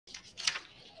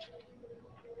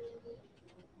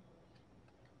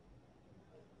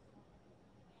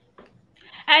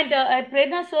And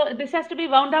Prerna, so this has to be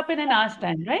wound up in an hour's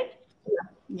time, right?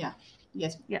 Yeah.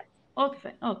 Yes. Yeah. Okay,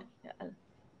 fine. Okay. Yeah,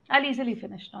 I'll easily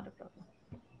finish. Not a problem.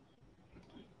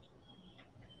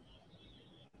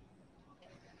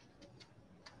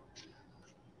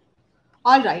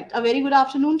 All right. A very good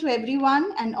afternoon to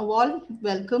everyone and a warm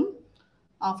welcome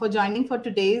for joining for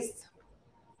today's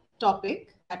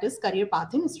topic, that is career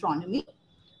path in astronomy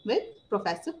with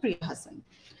Professor Priya Hasaan.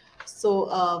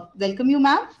 So, welcome you,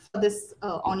 ma'am, for this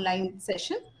online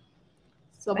session.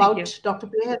 So, Thank you. about Dr.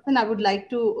 Priya Hasaan, I would like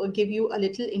to give you a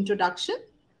little introduction.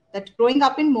 That growing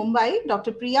up in Mumbai,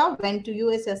 Dr. Priya went to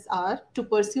USSR to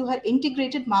pursue her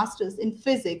integrated masters in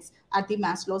physics at the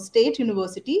Maslow State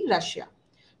University, Russia.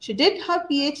 She did her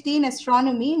PhD in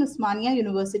astronomy in Osmania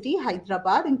University,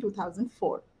 Hyderabad in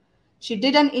 2004. She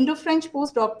did an Indo-French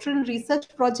postdoctoral research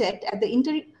project at the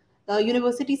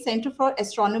Inter-University Center for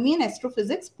Astronomy and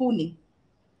Astrophysics, Pune,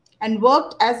 and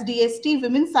worked as DST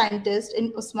women scientist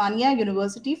in Osmania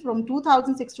University from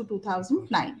 2006 to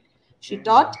 2009. She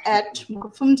taught at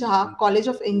Mukfum Jha College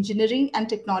of Engineering and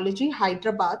Technology,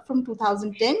 Hyderabad from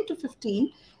 2010 to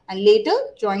 15, and later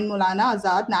joined Maulana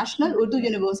Azad National Urdu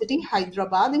University,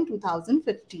 Hyderabad in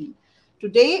 2015.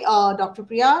 Today, Dr.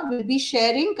 Priya will be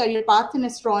sharing career path in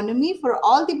astronomy for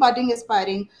all the budding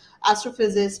aspiring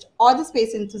astrophysicists or the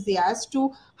space enthusiasts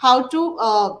to how to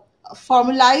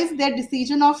formalize their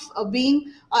decision of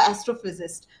being an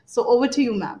astrophysicist. So over to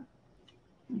you, ma'am.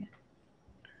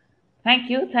 Thank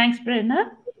you. Thanks, Prerna.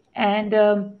 And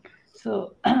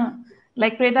so,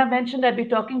 like Prerna mentioned, I'll be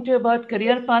talking to you about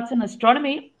career paths in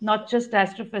astronomy, not just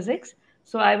astrophysics.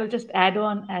 So I will just add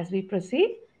on as we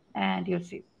proceed, and you'll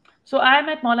see. So I'm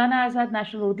at Maulana Azad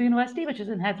National Urdu University, which is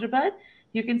in Hyderabad.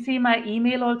 You can see my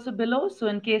email also below. So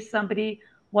in case somebody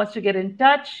wants to get in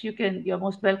touch, you're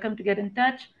most welcome to get in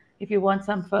touch. If you want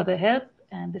some further help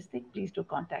and this thing, please do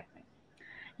contact me.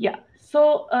 Yeah.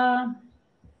 So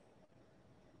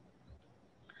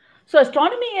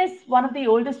astronomy is one of the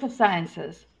oldest of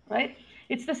sciences, right?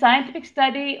 It's the scientific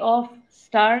study of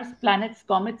stars, planets,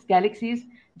 comets, galaxies,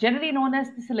 generally known as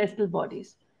the celestial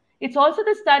bodies. It's also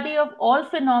the study of all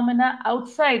phenomena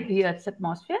outside the Earth's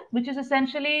atmosphere, which is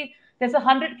essentially there's a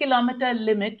 100-kilometer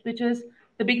limit, which is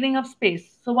the beginning of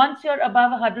space. So once you're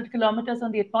above 100 kilometers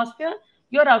on the atmosphere,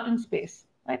 you're out in space,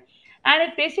 right? And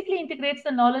it basically integrates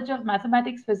the knowledge of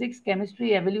mathematics, physics,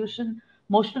 chemistry, evolution,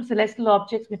 motion of celestial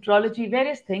objects, meteorology,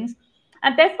 various things.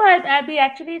 And therefore, I'll be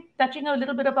actually touching a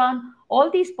little bit upon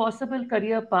all these possible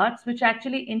career paths which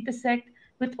actually intersect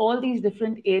with all these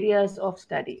different areas of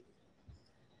study.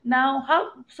 Now,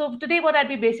 so today what I'll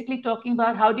be basically talking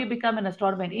about, how do you become an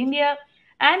astronomer in India,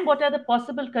 and what are the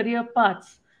possible career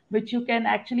paths which you can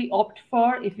actually opt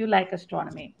for if you like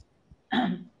astronomy.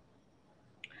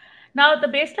 Now, the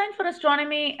baseline for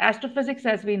astronomy, astrophysics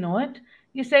as we know it,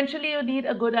 essentially you need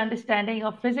a good understanding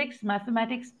of physics,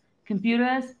 mathematics,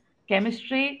 computers,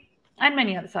 chemistry, and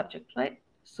many other subjects, right?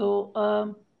 So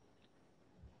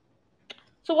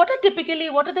what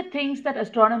are the things that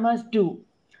astronomers do?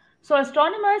 So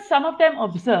astronomers, some of them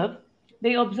observe.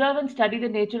 They observe and study the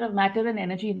nature of matter and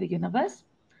energy in the universe.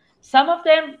 Some of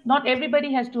them, not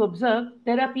everybody has to observe.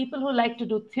 There are people who like to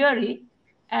do theory,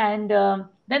 and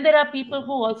then there are people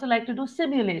who also like to do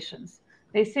simulations.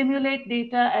 They simulate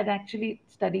data and actually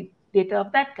study data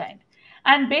of that kind.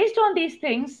 And based on these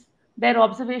things, their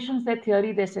observations, their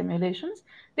theory, their simulations,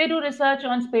 they do research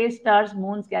on space, stars,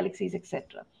 moons, galaxies,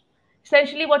 etc.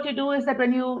 Essentially, what you do is that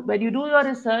when you do your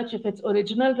research, if it's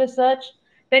original research,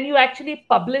 then you actually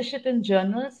publish it in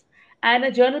journals. And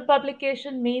a journal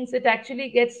publication means it actually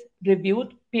gets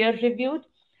reviewed, peer reviewed,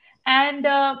 and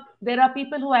there are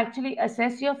people who actually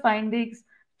assess your findings,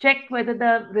 check whether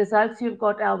the results you've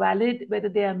got are valid, whether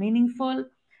they are meaningful,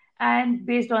 and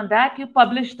based on that, you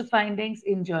publish the findings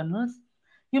in journals.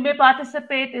 You may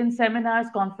participate in seminars,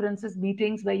 conferences,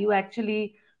 meetings where you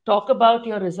actually talk about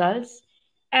your results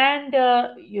and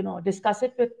discuss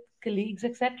it with colleagues,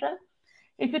 etc.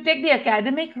 If you take the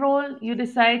academic role, you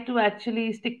decide to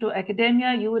actually stick to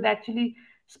academia, you would actually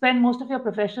spend most of your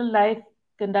professional life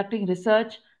conducting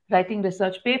research, writing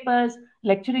research papers,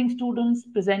 lecturing students,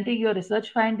 presenting your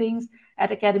research findings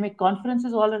at academic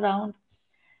conferences all around.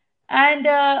 And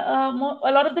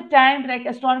a lot of the time, like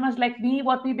astronomers like me,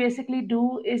 what we basically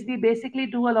do is we basically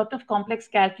do a lot of complex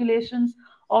calculations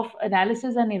of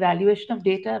analysis and evaluation of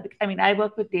data. I mean, I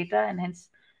work with data, and hence,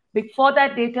 before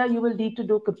that data, you will need to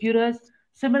do computers.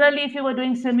 Similarly, if you were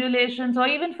doing simulations or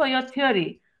even for your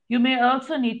theory, you may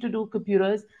also need to do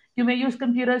computers. You may use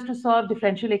computers to solve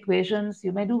differential equations.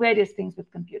 You may do various things with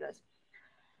computers.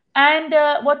 And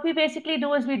what we basically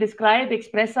do is we describe,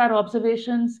 express our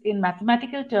observations in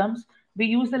mathematical terms We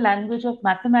use the language of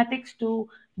mathematics to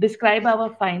describe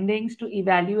our findings, to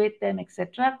evaluate them,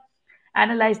 etc.,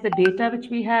 analyze the data which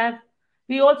we have.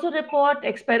 We also report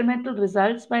experimental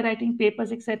results by writing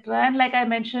papers, etc. And like I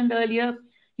mentioned earlier,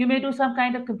 you may do some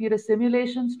kind of computer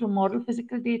simulations to model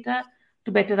physical data,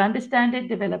 to better understand it,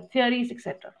 develop theories,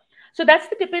 etc. So that's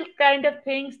the typical kind of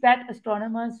things that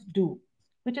astronomers do,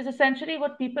 which is essentially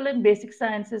what people in basic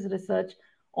sciences research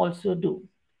also do,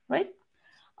 right?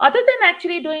 Other than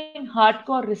actually doing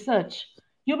hardcore research,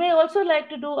 you may also like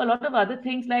to do a lot of other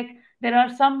things. Like there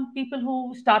are some people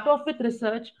who start off with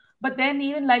research, but then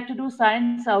even like to do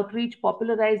science outreach,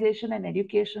 popularization, and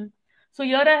education. So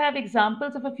here I have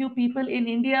examples of a few people in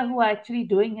India who are actually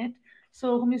doing it.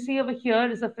 So whom you see over here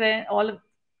is a friend, all of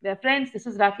their friends. This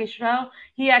is Rakesh Rao.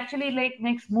 He actually like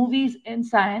makes movies in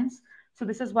science. So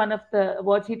this is one of the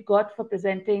awards he'd got for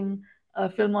presenting a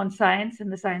film on science in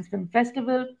the Science Film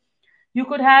Festival. You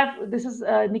could have this is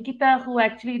Nikita, who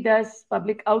actually does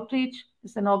public outreach.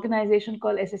 It's an organization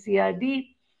called SSERD.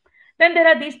 Then there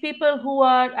are these people who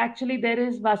are actually, there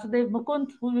is Vasudev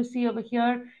Mukund, who you see over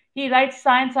here. He writes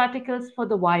science articles for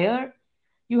The Wire.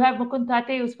 You have Mukund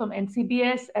Thate, who's from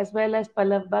NCBS, as well as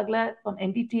Pallav Bagla from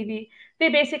NDTV. They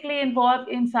basically involved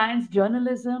in science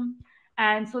journalism.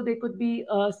 And so they could be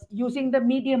using the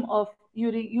medium of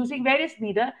using various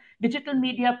media, digital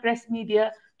media, press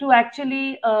media, to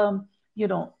actually,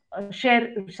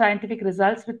 share scientific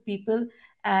results with people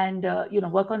and,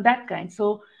 work on that kind.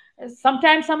 So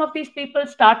sometimes some of these people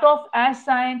start off as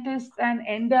scientists and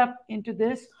end up into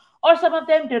this, or some of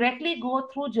them directly go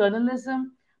through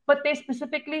journalism, but they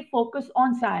specifically focus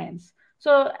on science.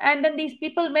 So, and then these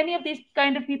people, many of these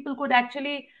kind of people could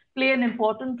actually play an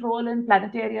important role in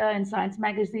planetaria and science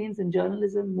magazines and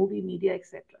journalism, movie media,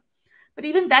 etc. But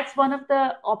even that's one of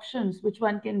the options which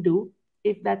one can do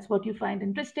if that's what you find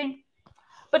interesting.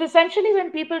 But essentially,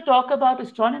 when people talk about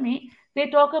astronomy, they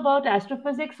talk about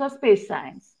astrophysics or space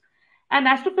science. And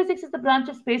astrophysics is the branch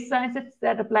of space science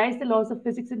that applies the laws of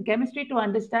physics and chemistry to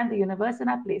understand the universe and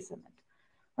our place in it,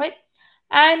 right?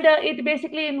 And it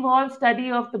basically involves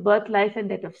study of the birth, life, and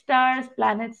death of stars,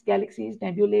 planets, galaxies,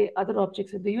 nebulae, other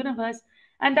objects in the universe.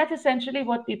 And that's essentially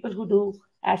what people who do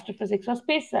astrophysics or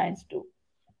space science do.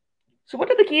 So,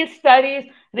 what are the key studies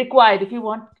required if you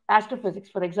want astrophysics,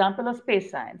 for example, or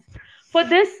space science? For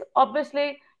this,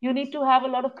 obviously, you need to have a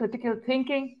lot of critical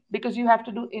thinking because you have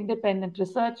to do independent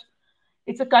research.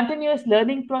 It's a continuous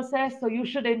learning process, so you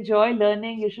should enjoy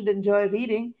learning, you should enjoy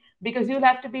reading because you'll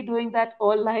have to be doing that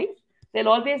all life.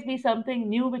 There'll always be something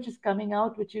new which is coming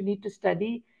out which you need to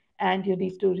study and you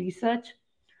need to research.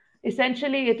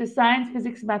 Essentially, it is science,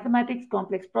 physics, mathematics,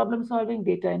 complex problem solving,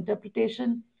 data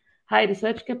interpretation, high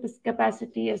research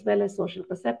capacity, as well as social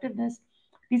perceptiveness.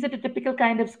 These are the typical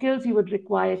kind of skills you would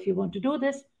require if you want to do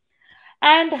this.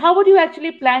 And how would you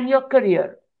actually plan your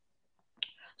career?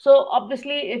 So,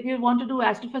 obviously, if you want to do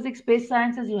astrophysics, space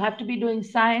sciences, you have to be doing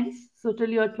science. So, till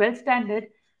your 12th standard,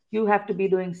 you have to be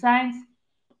doing science.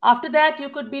 After that, you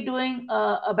could be doing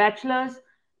a bachelor's,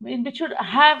 in which should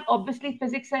have obviously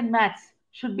physics and maths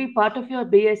should be part of your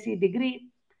BSc degree.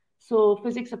 So,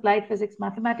 physics, applied physics,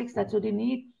 mathematics, that's what you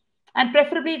need. And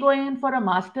preferably going in for a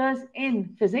master's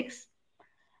in physics.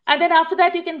 And then after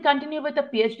that, you can continue with a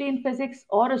PhD in physics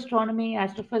or astronomy,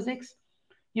 astrophysics.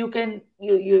 You can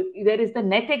there is the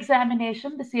NET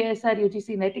examination, the CSR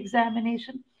UGC NET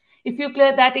examination. If you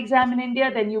clear that exam in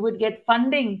India, then you would get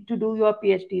funding to do your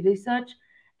PhD research,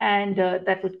 and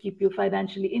that would keep you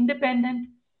financially independent.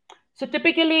 So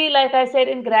typically, like I said,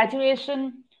 in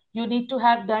graduation, you need to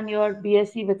have done your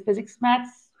BSc with physics,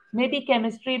 maths, maybe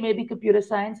chemistry, maybe computer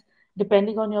science,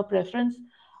 depending on your preference.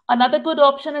 Another good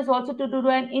option is also to do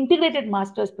an integrated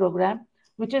master's program,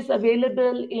 which is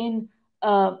available in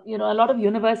a lot of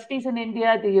universities in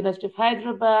India. The University of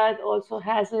Hyderabad also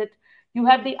has it. You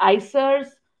have the ICERs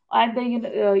and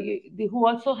who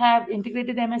also have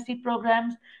integrated MSc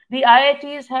programs. The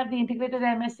IITs have the integrated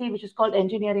MSc, which is called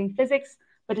Engineering Physics,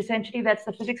 but essentially that's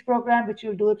the physics program, which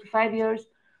you'll do it for 5 years.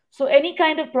 So any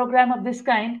kind of program of this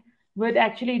kind would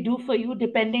actually do for you,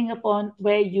 depending upon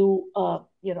where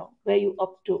where you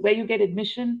opt to, where you get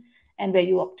admission, and where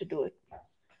you opt to do it.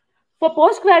 For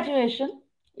post graduation,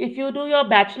 if you do your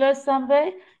bachelor's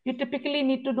somewhere, you typically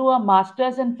need to do a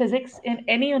master's in physics in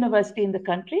any university in the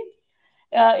country.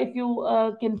 If you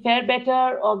can fare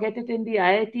better or get it in the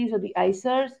IITs or the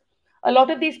ICERs, a lot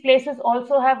of these places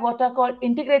also have what are called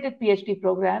integrated PhD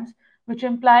programs, which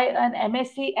imply an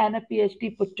MSc and a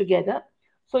PhD put together.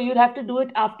 So you'd have to do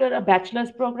it after a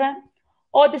bachelor's program,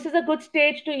 or this is a good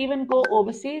stage to even go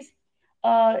overseas.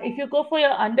 If you go for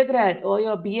your undergrad or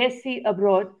your BSc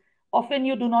abroad, often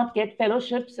you do not get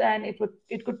fellowships, and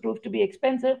it could prove to be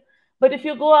expensive. But if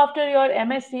you go after your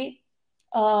MSc,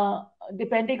 uh,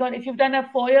 depending on if you've done a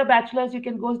 4 year bachelor's, you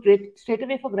can go straight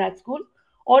away for grad school.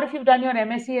 Or if you've done your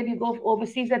MSc and you go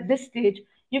overseas at this stage,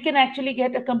 you can actually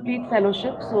get a complete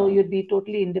fellowship. So you'd be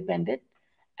totally independent,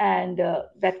 and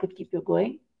that could keep you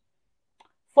going.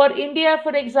 For India,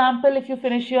 for example, if you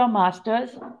finish your master's,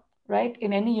 right,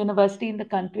 in any university in the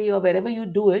country or wherever you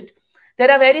do it,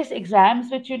 there are various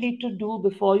exams which you need to do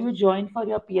before you join for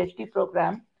your PhD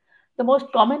program. The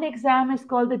most common exam is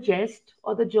called the JEST,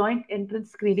 or the Joint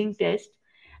Entrance Screening Test.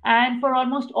 And for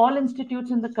almost all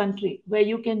institutes in the country where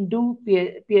you can do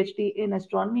PhD in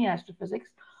astronomy, astrophysics,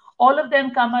 all of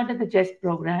them come under the JEST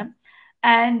program.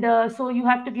 And so you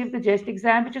have to give the JEST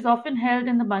exam, which is often held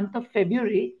in the month of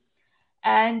February.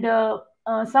 And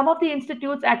some of the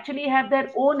institutes actually have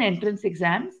their own entrance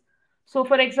exams. So,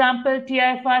 for example,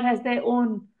 TIFR has their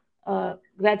own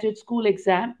graduate school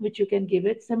exam, which you can give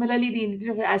it. Similarly, the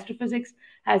Institute of Astrophysics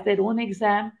has their own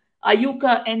exam.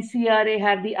 Ayuka, NCRA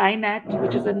have the INAT,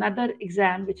 which is another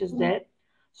exam which is there.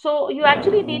 So you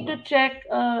actually need to check.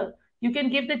 You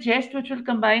can give the JEST, which will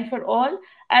combine for all,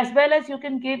 as well as you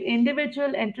can give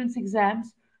individual entrance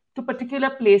exams to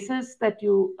particular places that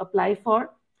you apply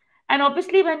for. And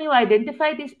obviously, when you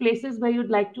identify these places where you'd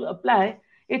like to apply,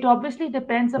 it obviously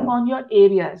depends upon your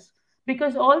areas,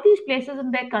 because all these places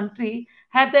in their country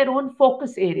have their own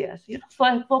focus areas,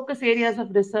 for focus areas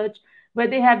of research where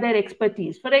they have their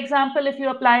expertise. For example, if you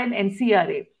apply in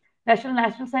NCRA,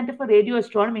 National Center for Radio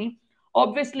Astronomy,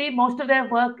 obviously most of their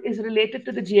work is related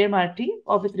to the GMRT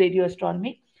or with radio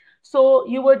astronomy. So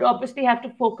you would obviously have to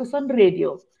focus on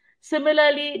radio.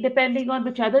 Similarly, depending on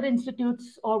which other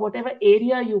institutes or whatever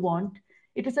area you want,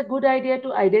 it is a good idea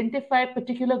to identify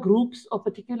particular groups or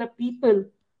particular people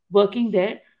working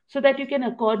there, so that you can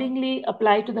accordingly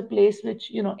apply to the place which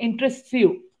interests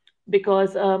you.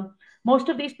 Because most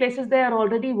of these places, there are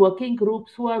already working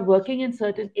groups who are working in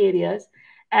certain areas,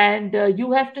 and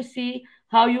you have to see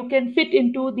how you can fit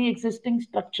into the existing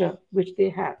structure which they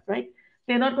have, right?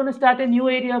 They're not going to start a new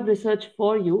area of research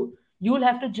for you. You'll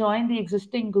have to join the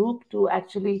existing group to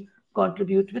actually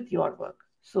contribute with your work.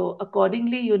 So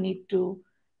accordingly, you need to,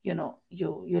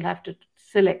 you'll have to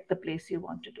select the place you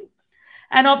want to do.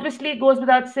 And obviously, it goes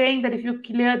without saying that if you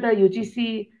clear the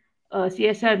UGC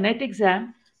CSR NET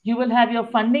exam, you will have your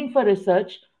funding for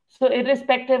research. So,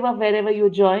 irrespective of wherever you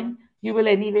join, you will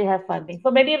anyway have funding.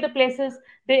 For many of the places,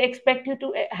 they expect you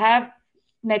to have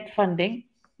net funding.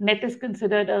 Net is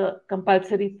considered a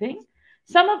compulsory thing.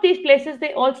 Some of these places,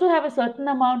 they also have a certain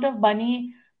amount of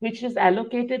money which is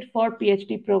allocated for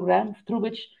PhD program, through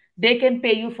which they can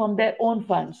pay you from their own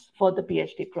funds for the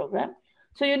PhD program.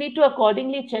 So you need to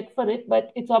accordingly check for it,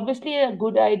 but it's obviously a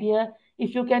good idea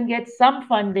if you can get some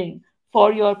funding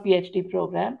for your PhD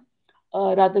program,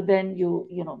 rather than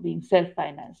being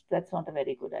self-financed. That's not a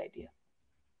very good idea.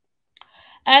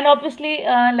 And obviously,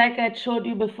 like I showed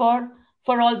you before,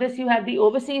 for all this, you have the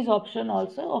overseas option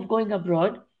also of going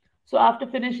abroad. So after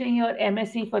finishing your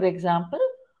MSc, for example,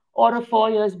 or a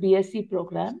 4 years BSc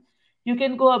program, you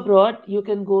can go abroad. You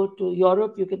can go to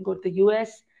Europe, you can go to the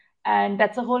US, and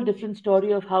that's a whole different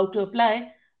story of how to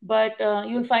apply. But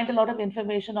you'll find a lot of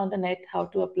information on the net how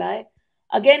to apply.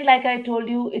 Again, like I told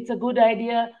you, it's a good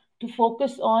idea to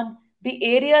focus on the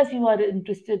areas you are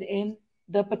interested in,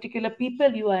 the particular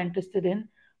people you are interested in,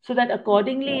 so that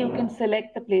accordingly you can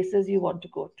select the places you want to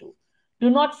go to. Do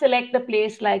not select the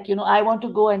place like, I want to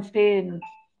go and stay in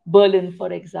Berlin,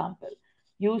 for example.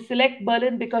 You select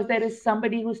Berlin because there is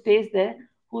somebody who stays there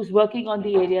who's working on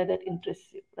the area that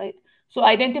interests you, right? So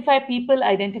identify people,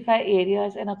 identify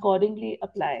areas, and accordingly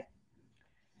apply.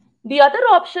 The other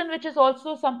option, which is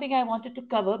also something I wanted to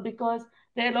cover, because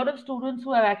there are a lot of students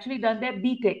who have actually done their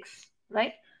BTECs,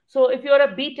 right? So if you're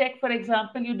a BTEC, for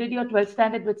example, you did your 12th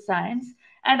standard with science,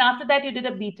 and after that you did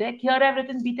a BTEC. Here I've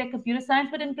written BTEC computer science,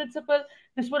 but in principle,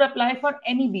 this would apply for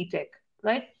any BTEC,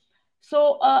 right?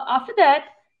 So after that,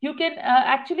 you can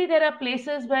actually, there are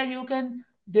places where you can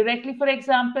directly, for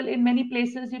example, in many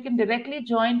places, you can directly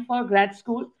join for grad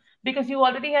school, because you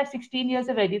already have 16 years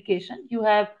of education. You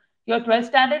have your 12th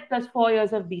standard plus 4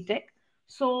 years of BTEC.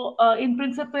 So, in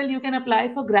principle, you can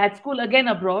apply for grad school again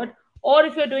abroad, or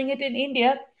if you're doing it in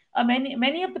India,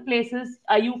 many of the places,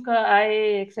 Ayuka,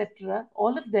 IA, etc.,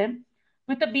 all of them,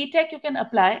 with a BTEC you can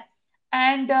apply,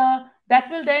 and that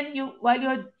will then while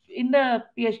you're in the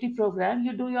PhD program,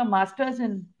 you do your masters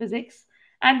in physics,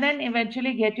 and then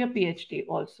eventually get your PhD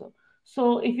also.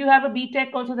 So, if you have a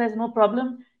BTEC also, there's no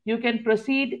problem. You can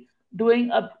proceed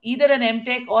doing either an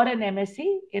MTech or an MSc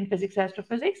in physics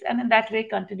astrophysics, and in that way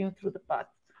continue through the path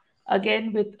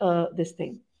again with this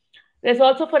thing. There's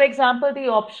also, for example, the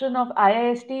option of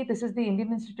IIST. This is the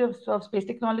Indian Institute of Space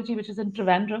Technology, which is in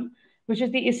Trivandrum, which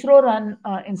is the ISRO-run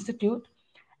institute.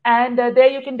 And there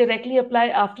you can directly apply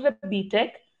after a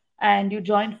BTech, and you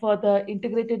join for the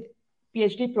integrated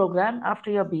PhD program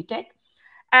after your BTech.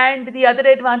 And the other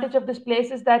advantage of this place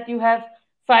is that you have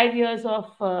 5 years of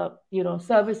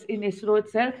service in ISRO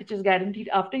itself, which is guaranteed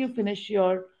after you finish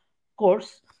your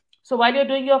course. So while you're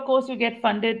doing your course, you get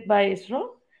funded by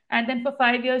ISRO, and then for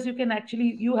 5 years you can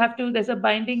actually you have to there's a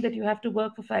binding that you have to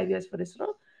work for 5 years for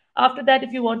ISRO. After that,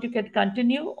 if you want, you can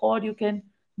continue or you can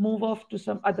move off to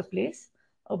some other place,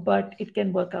 but it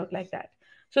can work out like that.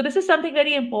 So this is something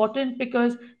very important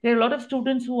because there are a lot of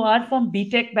students who are from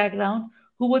BTech background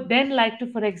who would then like to,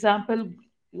 for example,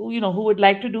 who would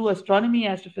like to do astronomy,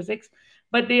 astrophysics,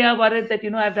 but they are worried that,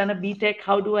 I've done a BTech,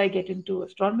 how do I get into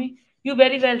astronomy? You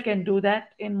very well can do that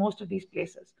in most of these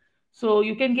places. So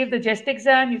you can give the JEST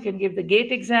exam, you can give the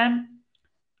GATE exam,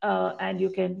 and you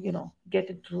can, get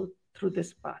it through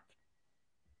this path.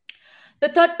 The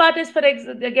third part is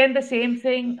again the same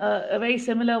thing, a very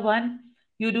similar one.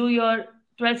 You do your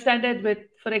 12th standard with,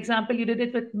 for example, you did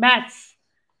it with maths,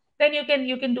 then you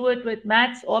can do it with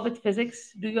maths or with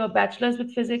physics. Do your bachelor's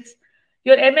with physics.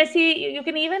 Your MSc, you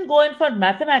can even go in for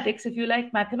mathematics if you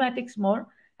like mathematics more.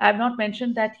 I have not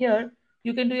mentioned that here.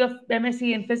 You can do your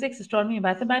MSc in physics, astronomy,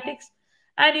 mathematics,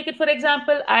 and you can, for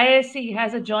example, ISC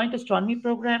has a joint astronomy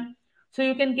program. So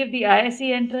you can give the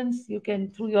ISC entrance, you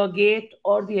can through your GATE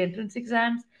or the entrance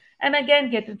exams, and again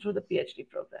get it through the PhD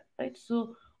program, right?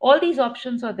 So all these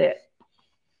options are there.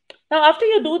 Now, after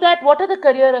you do that, what are the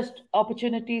career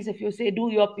opportunities if you say do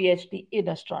your PhD in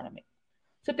astronomy?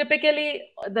 So, typically,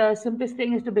 the simplest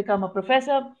thing is to become a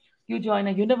professor. You join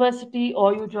a university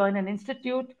or you join an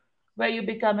institute where you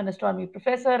become an astronomy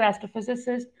professor,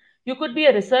 astrophysicist. You could be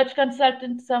a research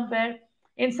consultant somewhere.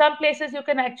 In some places, you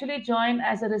can actually join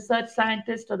as a research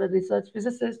scientist or a research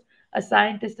physicist, a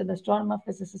scientist, an astronomer,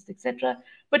 physicist, etc.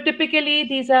 But typically,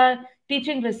 these are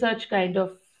teaching research kind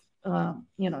of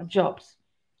jobs.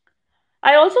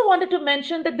 I also wanted to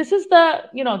mention that this is the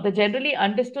generally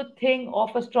understood thing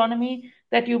of astronomy,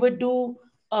 that you would do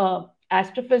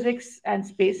astrophysics and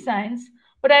space science.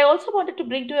 But I also wanted to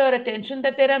bring to your attention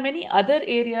that there are many other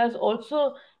areas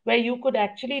also where you could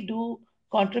actually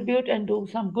contribute and do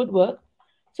some good work.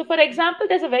 So, for example,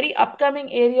 there's a very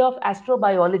upcoming area of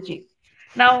astrobiology.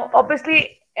 Now,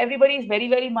 obviously, everybody is very,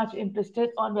 very much interested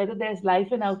on whether there's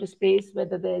life in outer space,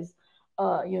 whether there's,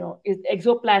 is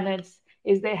exoplanets,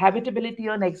 is there habitability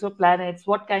on exoplanets?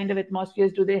 What kind of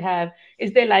atmospheres do they have?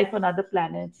 Is there life on other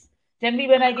planets? Generally,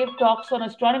 when I give talks on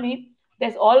astronomy,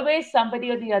 there's always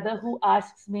somebody or the other who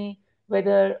asks me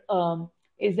whether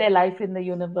is there life in the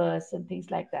universe and things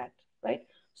like that, right?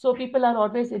 So people are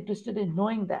always interested in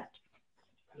knowing that.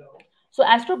 So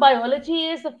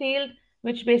astrobiology is a field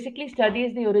which basically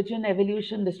studies the origin,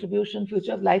 evolution, distribution,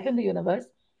 future of life in the universe.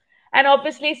 And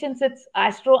obviously, since it's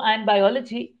astro and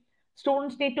biology,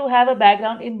 students need to have a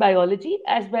background in biology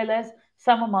as well as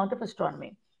some amount of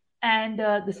astronomy. And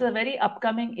this is a very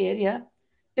upcoming area.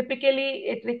 Typically,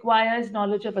 it requires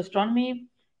knowledge of astronomy.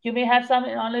 You may have some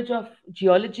knowledge of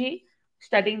geology,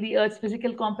 studying the Earth's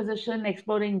physical composition,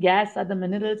 exploring gas, other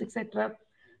minerals, etc.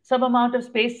 Some amount of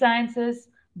space sciences,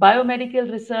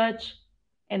 biomedical research,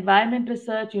 environment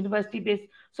research, university based.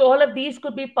 So, all of these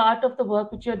could be part of the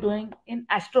work which you're doing in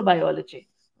astrobiology,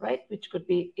 right? Which could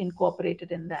be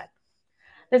incorporated in that.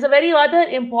 There's a very other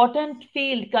important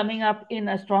field coming up in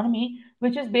astronomy,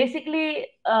 which is basically,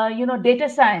 data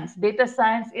science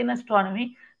in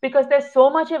astronomy, because there's so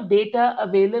much of data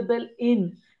available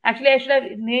in. Actually, I should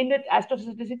have named it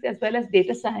astrophysics as well as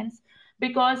data science,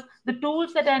 because the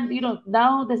tools that are,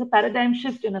 now there's a paradigm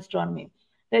shift in astronomy.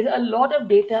 There's a lot of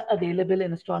data available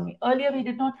in astronomy. Earlier, we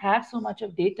did not have so much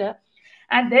of data.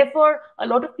 And therefore, a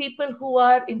lot of people who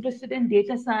are interested in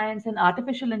data science and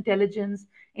artificial intelligence,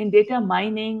 in data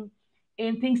mining,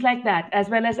 in things like that, as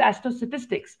well as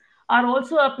astrostatistics, are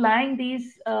also applying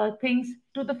these things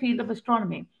to the field of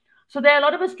astronomy. So there are a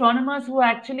lot of astronomers who are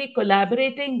actually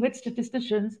collaborating with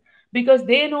statisticians because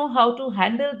they know how to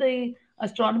handle the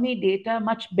astronomy data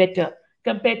much better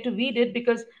compared to we did,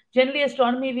 because generally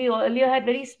astronomy we earlier had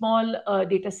very small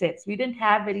data sets. We didn't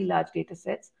have very large data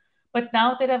sets, but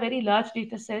now there are very large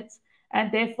data sets,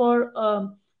 and therefore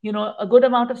a good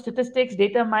amount of statistics,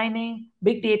 data mining,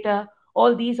 big data,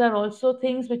 all these are also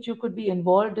things which you could be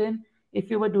involved in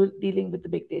if you were dealing with the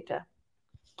big data.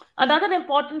 Another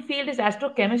important field is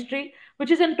astrochemistry, which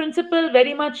is in principle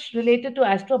very much related to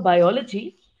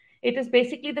astrobiology. It is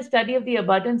basically the study of the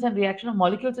abundance and reaction of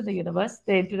molecules in the universe,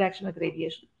 their interaction with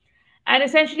radiation. And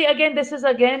essentially, again, this is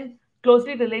again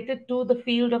closely related to the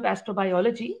field of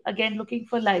astrobiology, again looking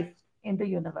for life in the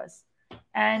universe.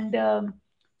 And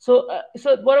so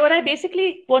what I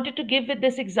basically wanted to give with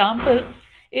this example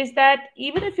is that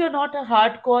even if you're not a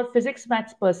hardcore physics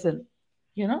maths person,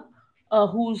 you know,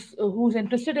 who's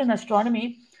interested in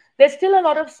astronomy, there's still a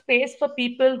lot of space for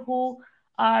people who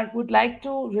would like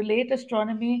to relate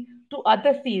astronomy to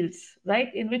other fields,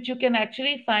 right? In which you can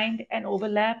actually find an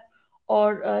overlap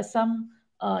or some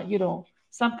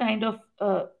kind of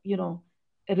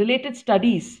related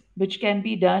studies which can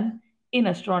be done in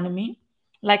astronomy,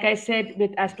 like I said,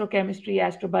 with astrochemistry,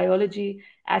 astrobiology,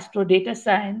 astro data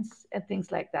science, and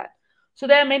things like that. So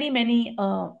there are many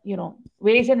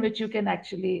ways in which you can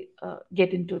actually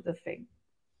get into the thing.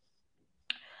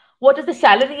 What is the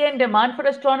salary and demand for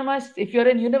astronomers? If you're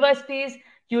in universities,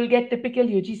 you'll get typical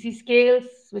UGC scales,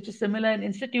 which is similar in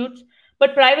institutes.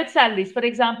 But private salaries, for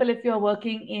example, if you're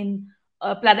working in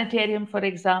a planetarium, for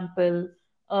example,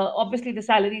 obviously the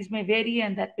salaries may vary,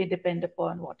 and that may depend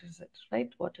upon what is it,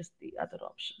 right? What is the other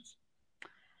options?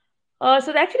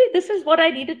 So actually, this is what I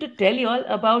needed to tell you all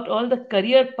about all the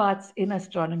career paths in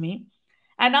astronomy.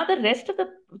 And now the rest of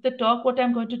the talk, what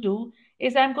I'm going to do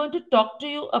is I'm going to talk to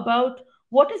you about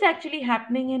what is actually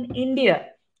happening in India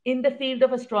in the field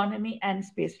of astronomy and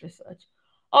space research.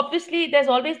 Obviously, there's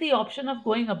always the option of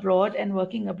going abroad and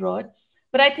working abroad.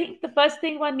 But I think the first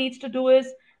thing one needs to do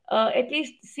is at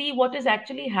least see what is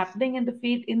actually happening in the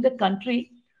field in the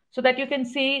country, so that you can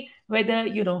see whether,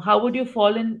 how would you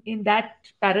fall in that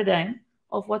paradigm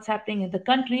of what's happening in the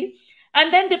country.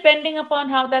 And then depending upon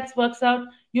how that works out,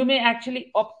 you may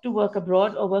actually opt to work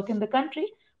abroad or work in the country.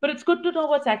 But it's good to know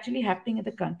what's actually happening in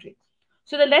the country.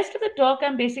 So the rest of the talk,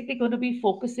 I'm basically going to be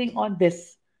focusing on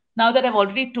this, now that I've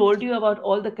already told you about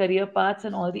all the career paths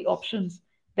and all the options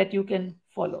that you can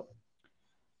follow.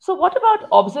 So what about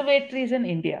observatories in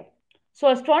India? So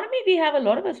astronomy, we have a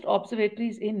lot of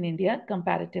observatories in India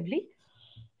comparatively.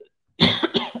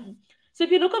 So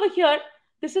if you look over here,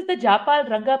 this is the Japal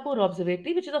Rangapur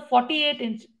Observatory, which is a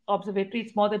 48-inch observatory.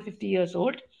 It's more than 50 years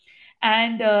old.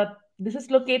 And this is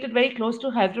located very close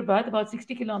to Hyderabad, about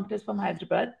 60 kilometers from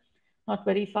Hyderabad, not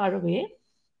very far away.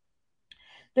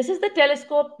 This is the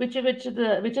telescope, this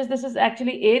is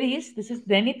actually Aries. This is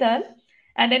Nainital.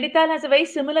 And Nainital has a very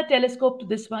similar telescope to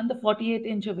this one, the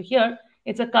 48-inch over here.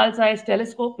 It's a Carl Zeiss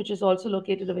telescope, which is also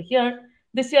located over here.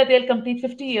 This year, they'll complete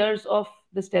 50 years of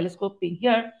this telescope being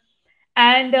here.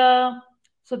 And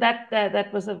so that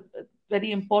was a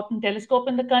very important telescope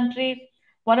in the country.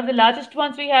 One of the largest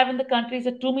ones we have in the country is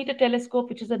a 2-meter telescope,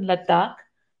 which is in Ladakh.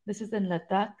 This is in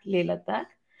Ladakh, Leh Ladakh.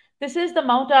 This is the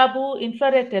Mount Abu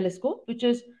Infrared Telescope, which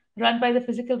is run by the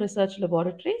Physical Research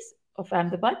Laboratories of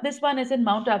Ahmedabad. This one is in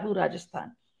Mount Abu,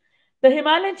 Rajasthan. The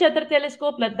Himalayan Chandra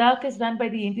Telescope, Ladakh, is run by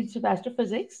the Indian Institute of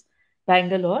Astrophysics,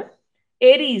 Bangalore.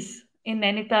 Aries in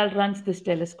Nainital runs this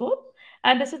telescope.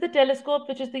 And this is the telescope,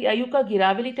 which is the Ayuka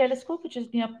Giravili Telescope, which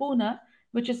is near Pune,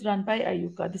 which is run by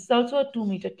Ayuka. This is also a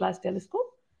 2-meter class telescope,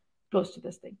 close to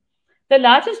this thing. The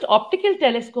largest optical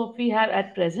telescope we have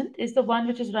at present is the one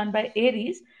which is run by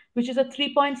Aries, which is a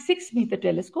 3.6-meter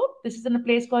telescope. This is in a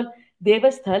place called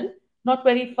Devasthal, not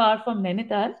very far from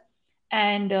Nainital.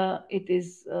 And it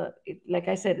is, like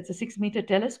I said, it's a 6-meter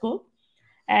telescope.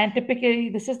 And typically,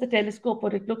 this is the telescope,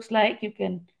 what it looks like. You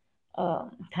can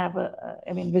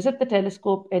visit the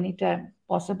telescope anytime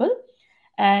possible.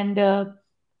 And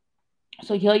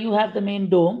so here you have the main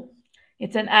dome.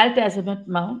 It's an alt azimuth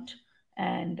mount,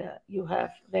 and you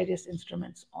have various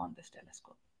instruments on this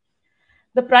telescope.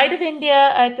 The pride of India,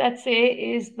 I'd say,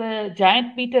 is the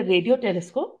Giant Meter Radio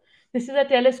Telescope. This is a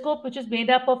telescope which is made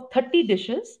up of 30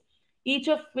 dishes, each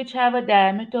of which have a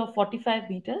diameter of 45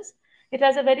 meters. It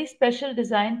has a very special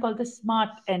design called the smart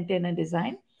antenna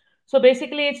design. So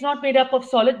basically, it's not made up of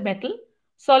solid metal.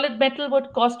 Solid metal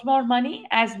would cost more money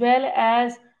as well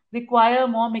as require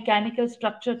more mechanical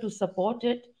structure to support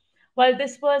it. While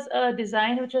this was a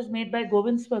design which was made by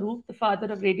Govind Swarup, the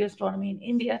father of radio astronomy in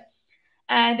India,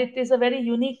 and it is a very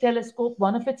unique telescope,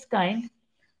 one of its kind.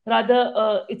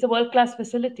 Rather, it's a world-class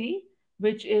facility,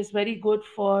 which is very good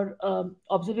for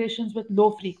observations with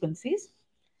low frequencies.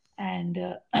 And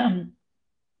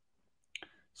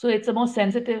so it's a more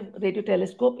sensitive radio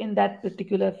telescope in that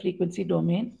particular frequency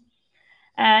domain.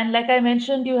 And like I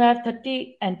mentioned, you have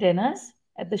 30 antennas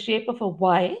at the shape of a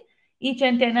Y. Each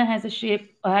antenna has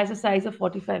a size of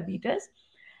 45 meters.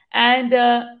 And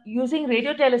using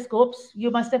radio telescopes, you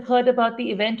must have heard about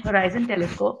the Event Horizon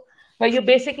Telescope, where you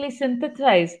basically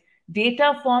synthesize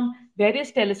data from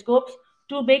various telescopes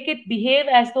to make it behave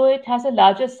as though it has a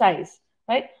larger size,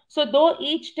 right? So though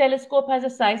each telescope has a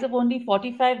size of only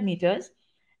 45 meters,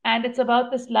 and it's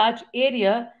about this large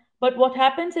area, But what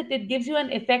happens, it gives you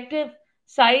an effective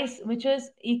size which is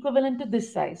equivalent to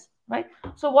this size, right?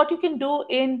 So what you can do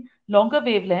in longer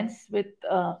wavelengths with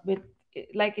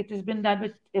like it has been done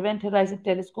with Event Horizon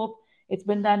Telescope, it's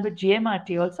been done with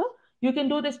GMRT also. You can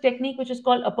do this technique which is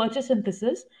called aperture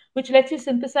synthesis, which lets you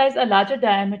synthesize a larger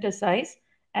diameter size,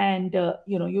 and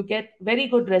you get very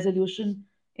good resolution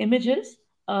images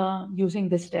using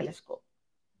this telescope.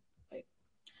 Right.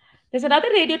 There's another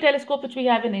radio telescope which we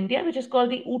have in India, which is called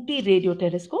the Ooty Radio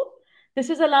Telescope. This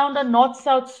is around a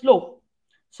north-south slope.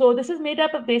 So this is made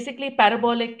up of basically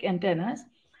parabolic antennas.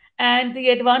 And the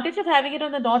advantage of having it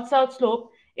on the north-south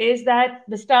slope is that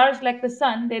the stars, like the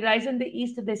sun, they rise in the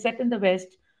east and they set in the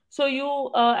west. So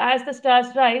as the stars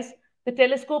rise, the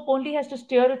telescope only has to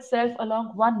steer itself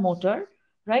along one motor,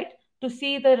 right, to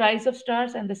see the rise of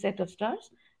stars and the set of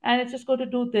stars. And it's just going to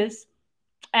do this,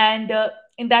 and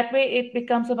in that way it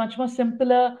becomes a much more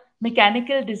simpler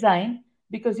mechanical design,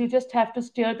 because you just have to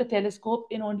steer the telescope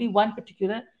in only one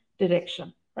particular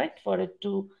direction, right, for it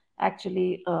to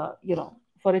actually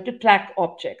for it to track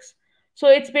objects. So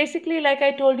it's basically, like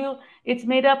I told you, it's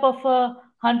made up of a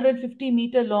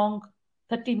 150-meter long,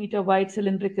 30-meter wide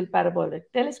cylindrical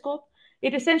parabolic telescope.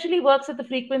 It essentially works at the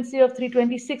frequency of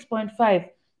 326.5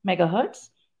 megahertz,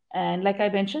 and like I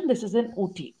mentioned, this is in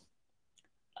Ooty.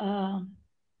 um,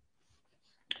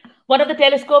 One of the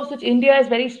telescopes which India is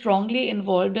very strongly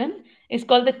involved in is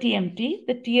called the TMT.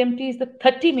 The TMT is the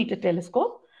 30-meter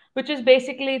telescope, which is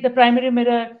basically, the primary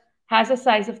mirror has a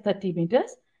size of 30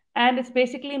 meters, and it's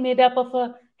basically made up of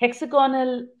a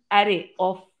hexagonal array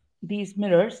of these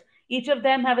mirrors. Each of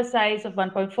them have a size of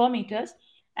 1.4 meters,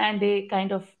 and they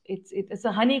kind of, it's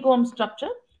a honeycomb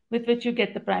structure with which you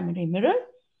get the primary mirror.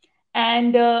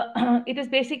 And it is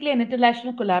basically an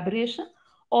international collaboration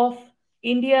of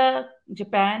India,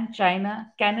 Japan,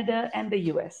 China, Canada, and the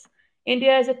US.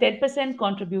 India is a 10%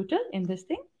 contributor in this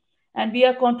thing, and we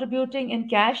are contributing in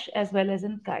cash as well as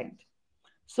in kind.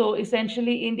 So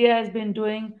essentially, India has been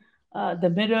doing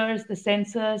the mirrors, the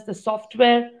sensors, the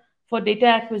software for data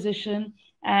acquisition,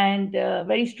 and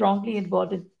very strongly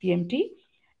involved in TMT.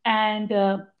 And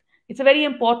it's a very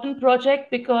important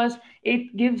project because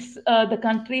it gives the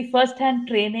country first-hand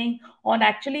training on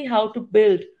actually how to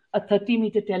build a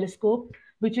 30-meter telescope,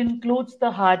 which includes the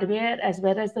hardware as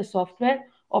well as the software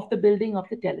of the building of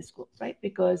the telescope, right?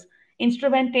 Because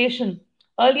instrumentation,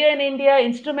 earlier in India,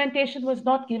 instrumentation was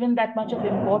not given that much of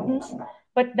importance,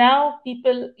 but now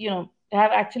people,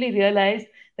 have actually realized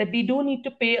that we do need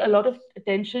to pay a lot of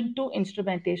attention to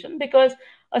instrumentation, because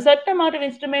a certain amount of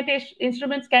instrumentation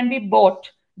instruments can be bought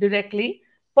directly,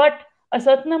 but a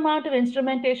certain amount of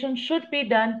instrumentation should be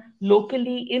done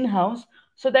locally in-house,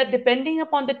 so that depending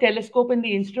upon the telescope and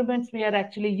the instruments we are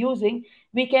actually using,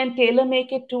 we can tailor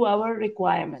make it to our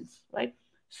requirements, right?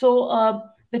 So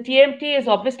the TMT is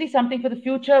obviously something for the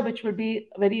future, which will be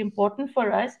very important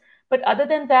for us. But other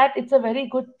than that, it's a very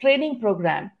good training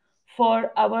program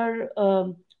for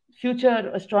our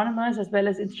future astronomers as well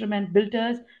as instrument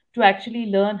builders to actually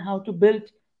learn how to build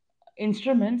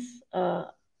instruments,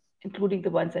 including the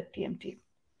ones at TMT.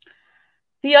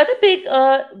 The other big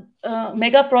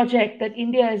mega project that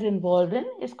India is involved in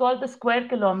is called the Square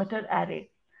Kilometer Array.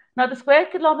 Now, the Square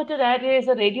Kilometer Array is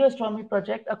a radio astronomy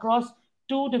project across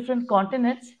two different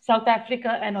continents, South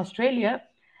Africa and Australia,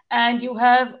 and you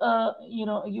have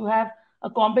a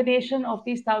combination of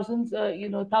these thousands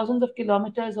of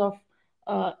kilometers of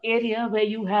area where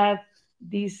you have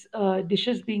these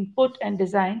dishes being put and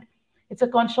designed. It's a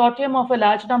consortium of a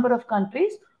large number of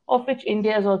countries, of which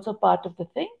India is also part of the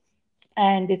thing,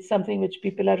 and it's something which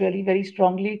people are really very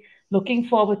strongly looking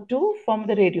forward to from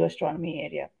the radio astronomy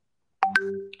area.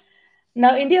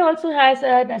 Now, India also has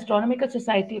an Astronomical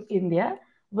Society of India,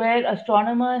 where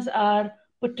astronomers are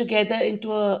put together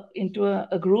into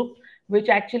a group which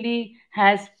actually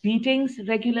has meetings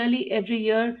regularly every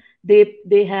year.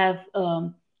 They have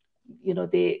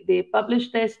they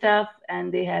publish their stuff,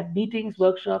 and they have meetings,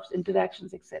 workshops,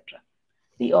 interactions, etc.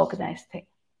 The organized thing.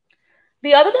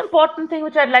 The other important thing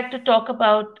which I'd like to talk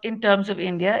about in terms of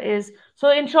India is, so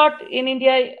in short, in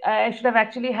India, I should have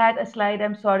actually had a slide.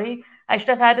 I'm sorry. I should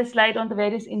have had a slide on the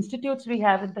various institutes we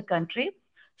have in the country.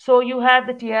 So you have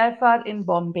the TIFR in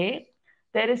Bombay.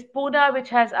 There is Pune, which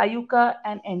has Ayuka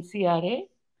and NCRA.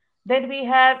 Then we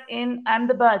have in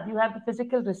Ahmedabad, you have the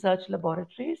Physical Research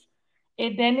Laboratories.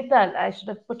 In Nainital, I should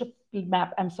have put a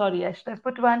map. I'm sorry, I should have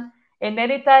put one. In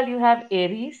Nainital, you have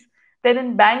Aries. Then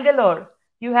in Bangalore,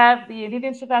 you have the Indian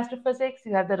Institute of Astrophysics,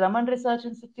 you have the Raman Research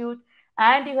Institute,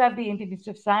 and you have the Indian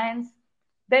Institute of Science.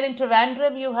 Then in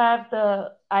Trivandrum, you have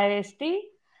the IIST,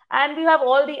 and you have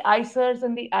all the ICERs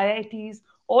and the IITs,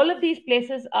 All of these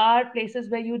places are places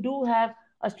where you do have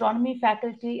astronomy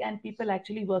faculty and people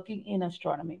actually working in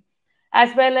astronomy,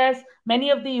 as well as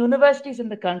many of the universities in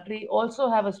the country also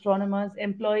have astronomers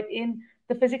employed in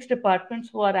the physics departments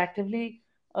who are actively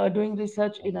doing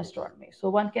research in astronomy. So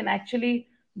one can actually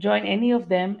join any of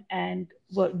them and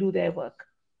do their work.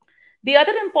 The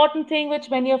other important thing, which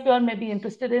many of you all may be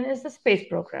interested in, is the space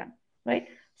program, right?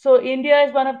 So India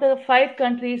is one of the 5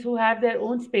 countries who have their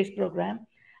own space program,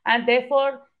 and therefore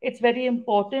it's very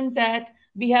important that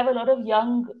we have a lot of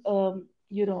young,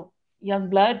 young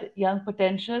blood, young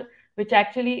potential, which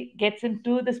actually gets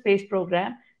into the space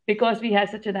program because we have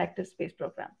such an active space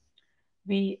program.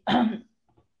 We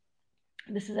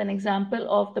This is an example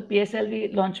of the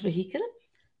PSLV launch vehicle,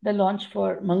 the launch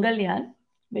for Mangalyaan,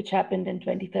 which happened in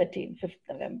 2013, 5th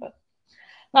November.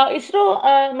 Now,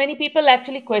 ISRO, many people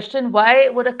actually question why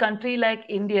would a country like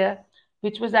India,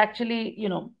 which was actually,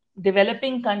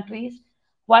 developing countries,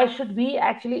 why should we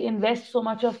actually invest so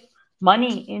much of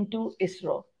money into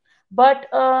ISRO? But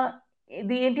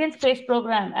the Indian space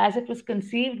program, as it was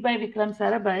conceived by Vikram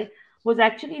Sarabhai, was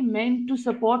actually meant to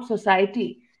support society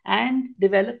and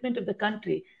development of the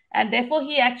country. And therefore,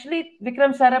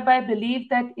 Vikram Sarabhai believed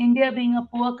that India, being a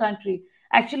poor country,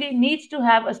 actually needs to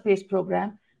have a space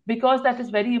program because that is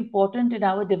very important in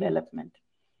our development.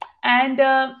 And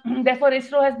therefore,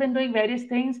 ISRO has been doing various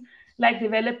things like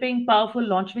developing powerful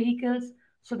launch vehicles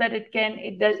so that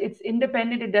it's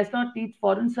independent, it does not need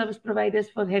foreign service providers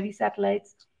for heavy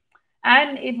satellites,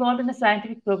 and involved in a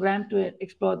scientific program to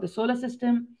explore the solar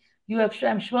system. You have,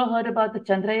 I'm sure, heard about the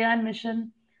Chandrayaan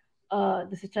mission.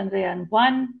 This is Chandrayaan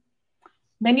 1.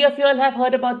 Many of you all have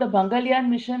heard about the Mangalyaan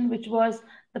mission, which was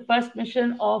the first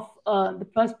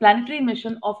planetary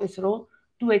mission of ISRO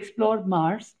to explore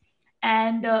Mars.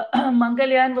 And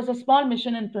Mangalyaan was a small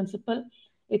mission in principle.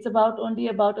 It's only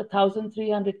about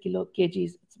 1,300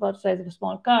 kgs. It's about the size of a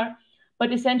small car.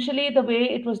 But essentially, the way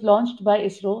it was launched by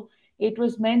ISRO, it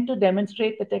was meant to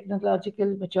demonstrate the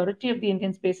technological maturity of the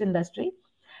Indian space industry.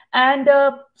 And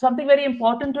something very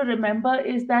important to remember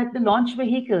is that the launch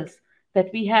vehicles that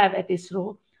we have at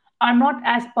ISRO are not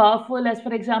as powerful as,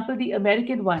 for example, the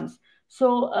American ones.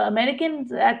 So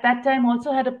Americans at that time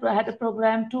also had a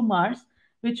program to Mars,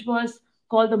 which was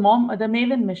called the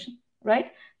Maven mission,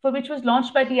 right? For which was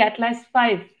launched by the Atlas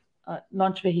V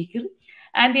launch vehicle.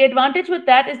 And the advantage with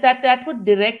that is that that would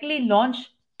directly launch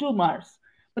to Mars.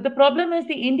 But the problem is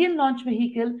the Indian launch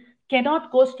vehicle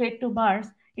cannot go straight to Mars.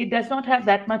 It does not have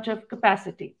that much of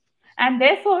capacity. And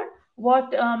therefore,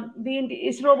 the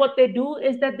ISRO, what they do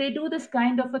is that they do this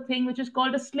kind of a thing which is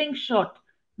called a slingshot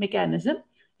mechanism.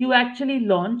 You actually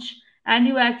launch and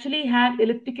you actually have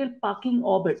elliptical parking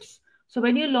orbits. So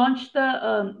when you launch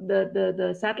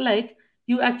the satellite,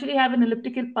 you actually have an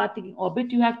elliptical parking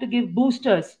orbit. You have to give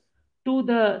boosters to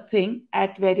the thing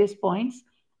at various points.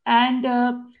 And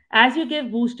as you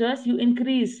give boosters, you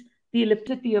increase the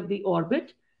ellipticity of the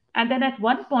orbit. And then at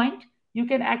one point, you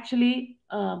can actually,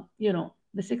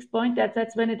 the sixth point,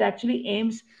 that's when it actually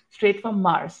aims straight from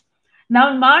Mars.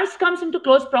 Now, Mars comes into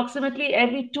close proximity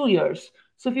every 2 years.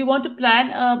 So if you want to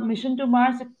plan a mission to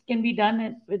Mars, it can be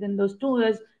done within those 2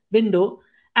 years window.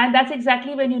 And that's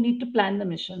exactly when you need to plan the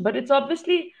mission. But it's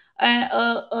obviously,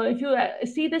 if you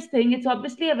see this thing, it's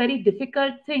obviously a very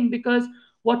difficult thing because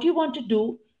what you want to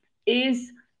do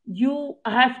is you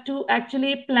have to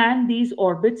actually plan these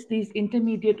orbits, these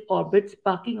intermediate orbits,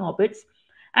 parking orbits,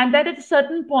 and that at a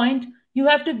certain point, you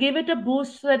have to give it a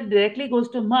boost so that it directly goes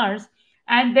to Mars,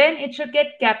 and then it should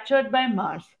get captured by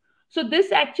Mars. So,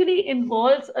 this actually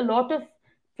involves a lot of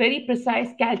very precise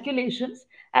calculations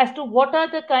as to what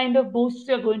are the kind of boosts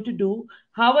you're going to do,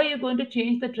 how are you going to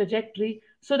change the trajectory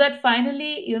so that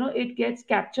finally, it gets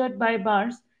captured by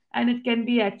Mars and it can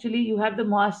be actually, you have the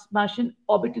Martian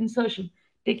orbit insertion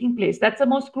taking place. That's the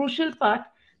most crucial part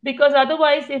because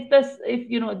otherwise, if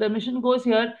the mission goes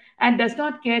here and does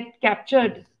not get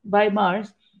captured by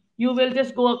Mars, you will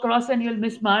just go across and you'll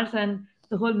miss Mars and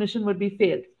the whole mission would be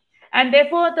failed. And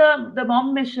therefore, the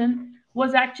MOM mission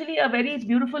was actually a very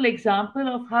beautiful example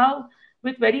of how,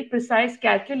 with very precise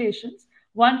calculations,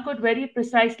 one could very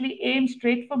precisely aim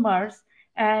straight for Mars,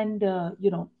 and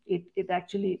it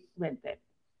actually went there.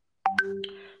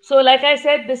 So, like I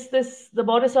said, this the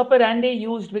modus operandi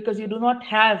used because you do not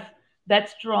have that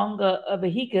strong a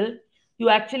vehicle. You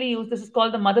actually use this is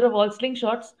called the mother of all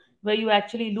slingshots, where you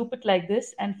actually loop it like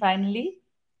this and finally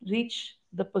reach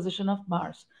the position of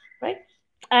Mars, right?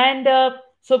 And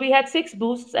so we had 6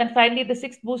 boosts, and finally the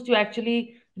sixth boost you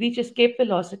actually reach escape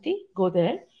velocity, go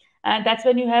there, and that's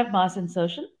when you have Mars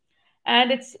insertion.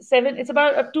 And it's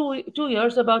about 2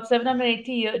 years, about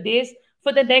 780 days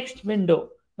for the next window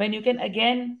when you can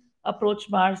again approach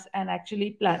Mars and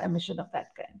actually plan a mission of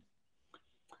that kind.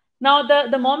 Now,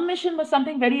 the MOM mission was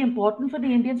something very important for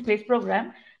the Indian space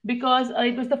program because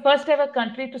it was the first ever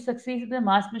country to succeed in the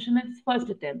Mars mission in its first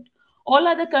attempt. All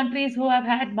other countries who have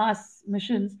had Mars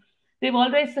missions, they've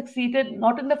always succeeded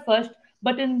not in the first,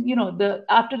 but in the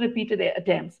after repeated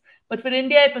attempts. But for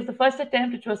India, it was the first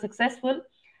attempt which was successful,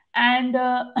 and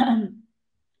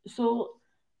so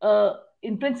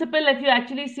in principle, if you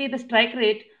actually see the strike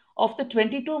rate of the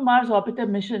 22 Mars orbiter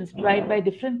missions tried by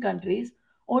different countries,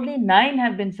 only 9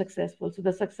 have been successful. So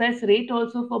the success rate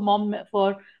also for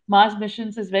Mars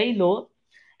missions is very low.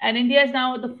 And India is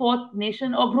now the fourth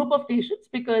nation or group of nations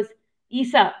because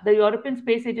ESA, the European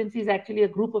Space Agency, is actually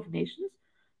a group of nations.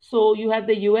 So you have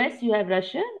the US, you have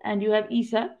Russia, and you have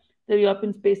ESA, the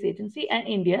European Space Agency, and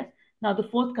India, now the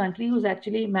fourth country who's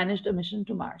actually managed a mission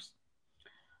to Mars.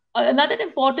 Another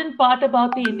important part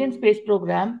about the Indian space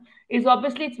program is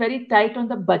obviously it's very tight on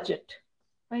the budget,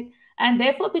 right? And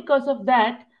therefore, because of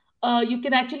that, you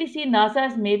can actually see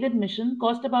NASA's Maven mission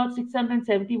cost about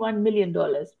 $671 million,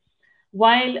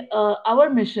 while our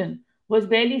mission was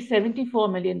barely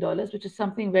 $74 million, which is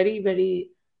something very, very,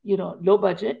 low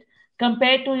budget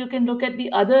compared to. You can look at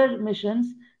the other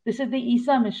missions. This is the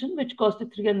ESA mission, which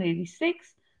costed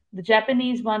 386. The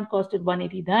Japanese one costed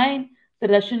 189. The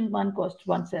Russian one cost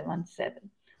 177.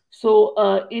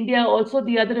 So India also,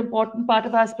 the other important part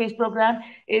of our space program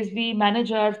is we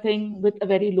manage our thing with a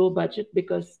very low budget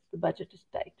because the budget is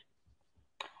tight.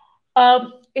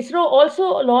 ISRO also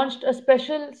launched a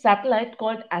special satellite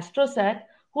called AstroSat,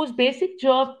 whose basic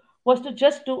job was to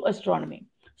just do astronomy.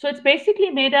 So it's basically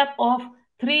made up of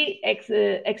three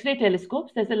X-ray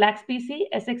telescopes. There's the LAX-PC,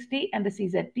 SXT, and the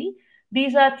CZT.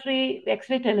 These are three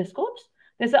X-ray telescopes.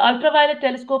 There's an ultraviolet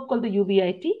telescope called the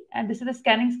UVIT, and this is the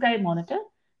Scanning Sky Monitor,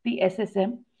 the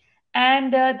SSM.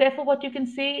 And therefore, what you can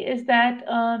see is that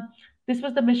this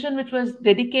was the mission which was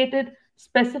dedicated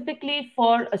specifically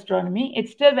for astronomy.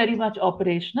 It's still very much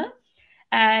operational,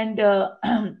 and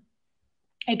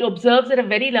it observes at a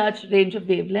very large range of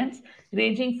wavelengths,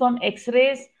 ranging from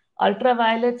X-rays,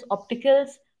 ultraviolets,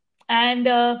 opticals, and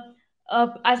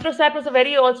AstroSat was a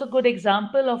very also good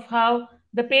example of how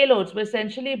the payloads were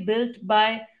essentially built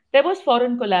by. There was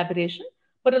foreign collaboration,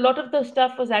 but a lot of the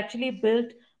stuff was actually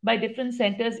built by different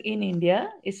centers in India,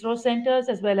 ISRO centers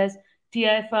as well as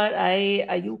TIFR, IA,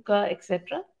 IUCA,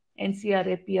 etc.,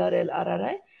 NCRA, PRL,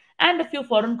 RRI, and a few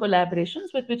foreign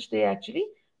collaborations with which they actually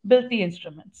built the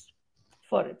instruments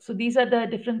for it. So these are the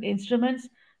different instruments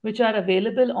which are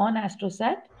available on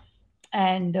AstroSat,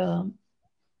 and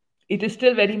it is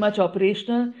still very much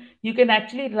operational. You can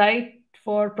actually write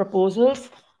for proposals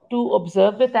to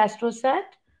observe with AstroSat,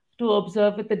 to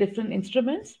observe with the different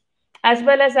instruments, as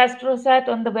well as AstroSat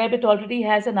on the web. It already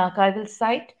has an archival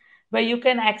site where you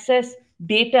can access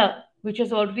data which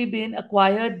has already been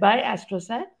acquired by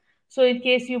AstroSat. So in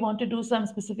case you want to do some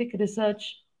specific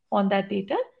research on that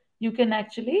data, you can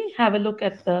actually have a look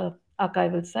at the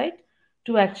archival site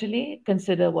to actually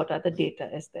consider what other data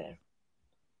is there.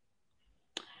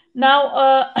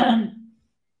 Now,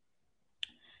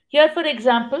 here, for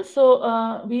example,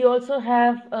 so we also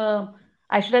have,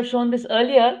 I should have shown this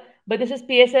earlier, but this is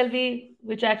PSLV,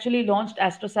 which actually launched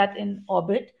AstroSat in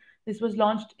orbit. This was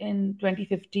launched in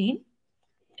 2015.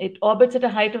 It orbits at a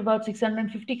height of about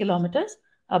 650 kilometers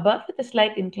above with a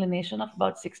slight inclination of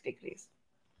about 6 degrees,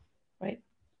 right?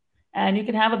 And you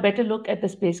can have a better look at the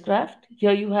spacecraft.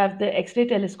 Here you have the X-ray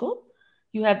telescope.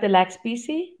 You have the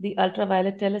LAX-PC, the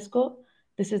ultraviolet telescope.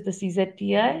 This is the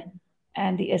CZTI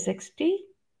and the SXT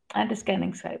and the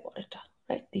Scanning Sky Monitor,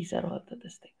 right? These are all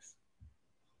these things.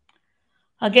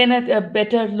 Again, a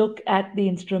better look at the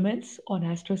instruments on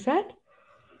AstroSat,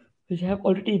 which I have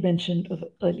already mentioned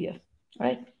earlier,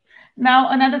 right? Now,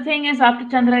 another thing is after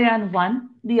Chandrayaan 1,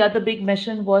 the other big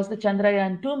mission was the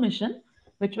Chandrayaan 2 mission,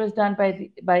 which was done by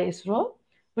ISRO,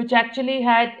 which actually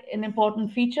had an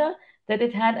important feature that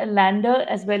it had a lander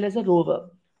as well as a rover.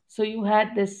 So you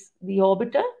had the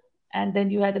orbiter, and then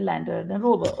you had a lander and a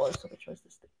rover also, which was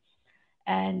this thing.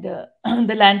 And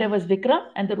the lander was Vikram,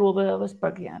 and the rover was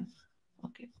Pragyan.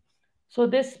 Okay, so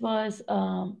this was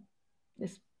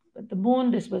the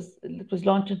moon. It was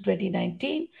launched in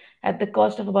 2019 at the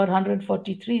cost of about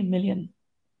 $143 million.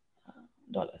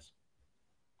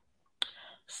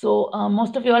 So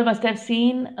most of you all must have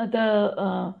seen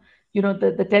the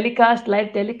telecast,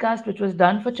 live telecast, which was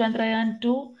done for Chandrayaan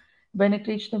 2 when it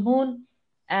reached the moon,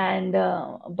 and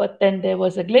but then there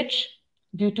was a glitch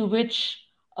due to which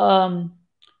the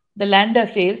lander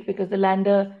failed because the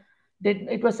lander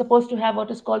it was supposed to have what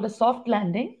is called a soft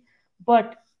landing,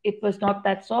 but it was not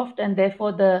that soft, and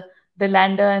therefore the the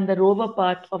lander and the rover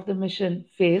part of the mission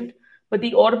failed, but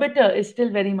the orbiter is still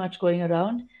very much going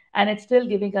around and it's still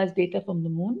giving us data from the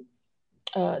moon,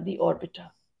 the orbiter.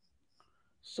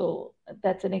 So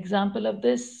that's an example of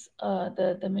this,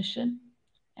 the mission.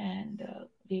 And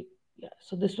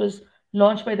so this was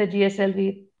launched by the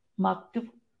GSLV Mark II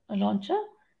launcher,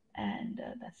 and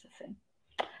that's the thing.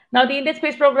 Now, the Indian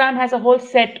Space Program has a whole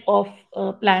set of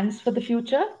plans for the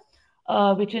future,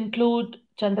 which include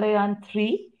Chandrayaan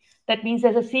 3. That means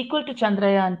there's a sequel to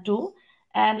Chandrayaan 2.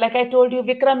 And like I told you,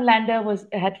 Vikram lander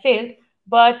had failed,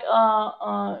 but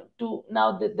to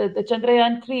now the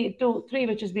Chandrayaan 3,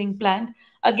 which is being planned,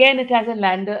 again, it has a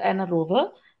lander and a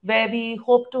rover, where we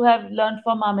hope to have learned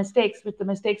from our mistakes, with the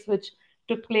mistakes which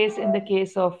took place in the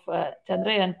case of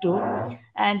Chandrayaan 2.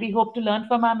 And we hope to learn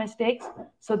from our mistakes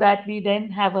so that we then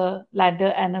have a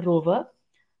lander and a rover.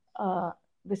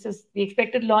 This is the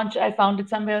expected launch. I found it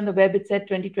somewhere on the web. It said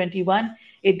 2021.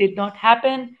 It did not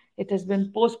happen. It has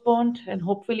been postponed, and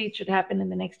hopefully it should happen in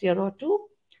the next year or two.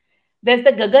 There's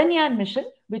the Gaganyaan mission,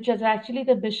 which is actually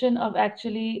the mission of I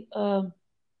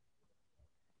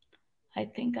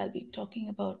think I'll be talking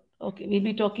about, okay, we'll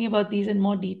be talking about these in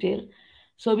more detail.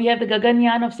 So we have the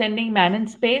Gaganyaan of sending man in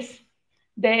space.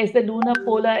 There is the Lunar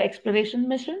Polar Exploration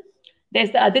Mission.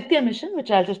 There's the Aditya mission, which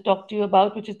I'll just talk to you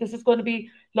about, this is going to be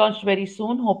launched very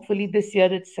soon, hopefully this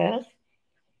year itself.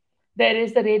 There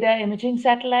is the radar imaging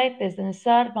satellite. There's the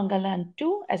Nisar Mangalyaan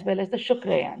 2, as well as the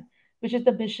Shukrayaan, which is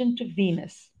the mission to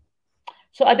Venus.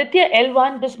 So Aditya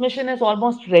L1, this mission is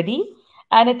almost ready,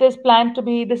 and it is planned to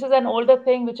be, this is an older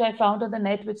thing which I found on the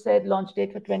net, which said launch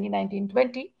date for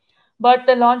 2019-20. But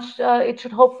the launch, it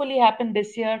should hopefully happen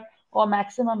this year or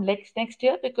maximum next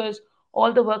year, because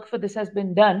all the work for this has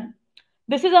been done.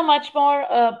 This is a much more,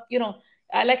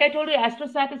 like I told you,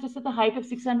 Astrosat is just at the height of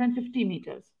 650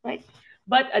 meters, right?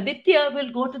 But Aditya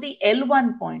will go to the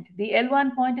L1 point. The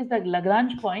L1 point is the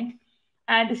Lagrange point,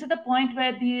 and this is the point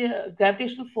where the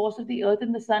gravitational force of the Earth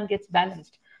and the Sun gets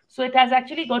balanced. So it has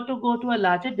actually got to go to a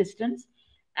larger distance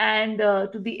and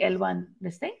to the L1,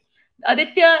 this thing.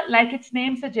 Aditya, like its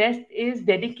name suggests, is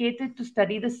dedicated to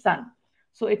study the Sun.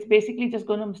 So it's basically just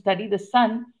going to study the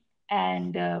Sun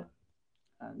and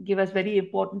give us very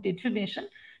important information,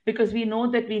 because we know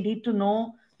that we need to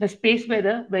know the space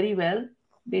weather very well,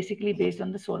 basically based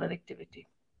on the solar activity.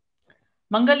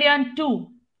 Mangalyaan 2,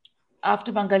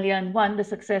 after Mangalyaan 1, the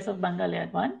success of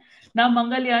Mangalyaan 1. Now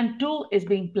Mangalyaan 2 is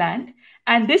being planned,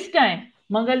 and this time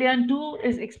Mangalyaan 2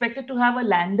 is expected to have a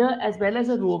lander as well as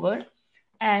a rover.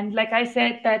 And like I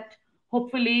said, that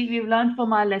hopefully we've learned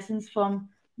from our lessons from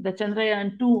the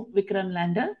Chandrayaan 2 Vikram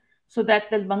lander, so that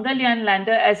the Mangalyaan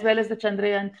lander as well as the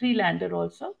Chandrayaan 3 lander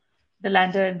also, the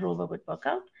lander and rover would work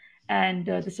out. And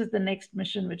this is the next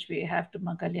mission which we have to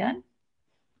Mangalyaan.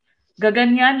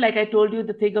 Gaganyaan, like I told you,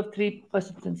 the thing of 3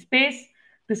 persons in space.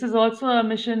 This is also a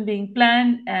mission being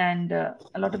planned, and a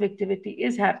lot of activity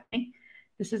is happening.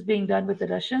 This is being done with the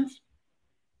Russians.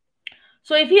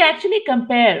 So if we actually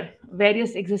compare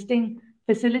various existing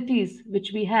facilities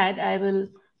which we had, I will,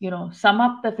 sum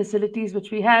up the facilities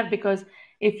which we have, because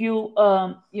if you,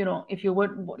 if you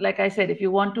would, like I said, if you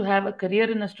want to have a career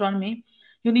in astronomy,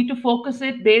 you need to focus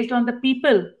it based on the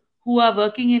people who are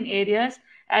working in areas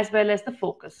as well as the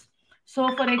focus.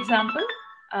 So, for example,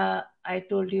 I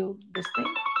told you this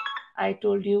thing. I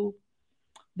told you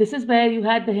this is where you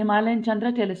had the Himalayan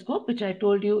Chandra telescope, which I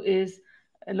told you is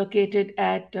located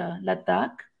at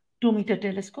Ladakh, 2-meter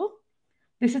telescope.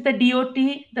 This is the DOT,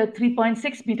 the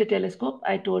 3.6-meter telescope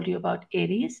I told you about,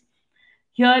 Aries.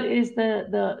 Here is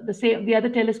the other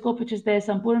telescope, which is the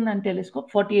Sampurnan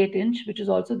telescope, 48-inch, which is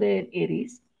also there in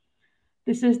Aries.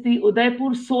 This is the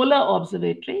Udaipur Solar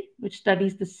Observatory, which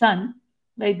studies the sun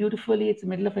very beautifully. It's in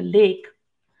the middle of a lake.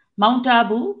 Mount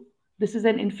Abu, this is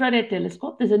an infrared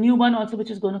telescope. There's a new one also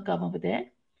which is going to come over there.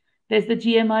 There's the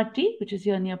GMRT, which is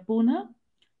here near Pune.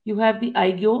 You have the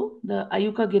IGO, the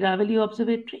Ayuka Giravali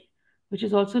Observatory, which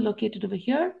is also located over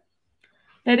here.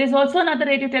 There is also another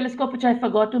radio telescope which I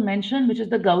forgot to mention, which is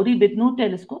the Gauri Bidnoor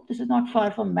telescope. This is not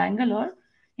far from Bangalore,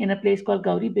 in a place called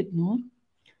Gauri Bidnoor.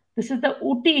 This is the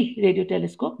Ooty radio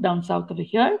telescope down south over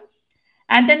here.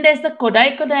 And then there's the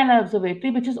Kodaikanal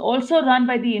Observatory, which is also run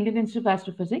by the Indian Institute of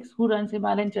Astrophysics, who runs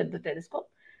Himalayan Chandra telescope.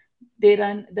 They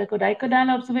run the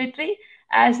Kodaikanal Observatory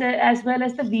as well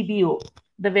as the VBO,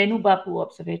 the Venu Bapu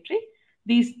Observatory.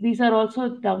 These are also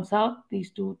down south,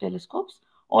 these 2 telescopes.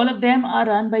 All of them are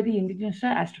run by the Indian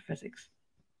Institute of Astrophysics.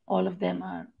 All of them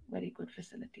are very good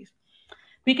facilities.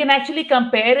 We can actually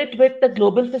compare it with the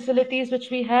global facilities which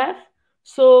we have.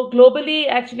 So globally,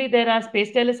 actually, there are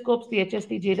space telescopes, the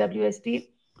HST, JWST,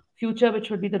 Future, which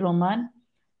would be the Roman.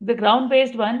 The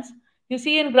ground-based ones, You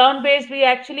see, in ground based, we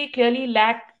actually clearly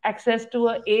lack access to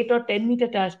a 8 or 10 meter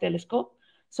telescope.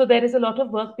 So there is a lot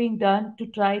of work being done to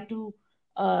try to,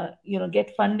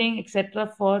 get funding,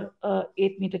 etc., for a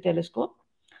 8-meter telescope.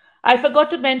 I forgot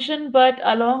to mention, but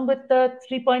along with the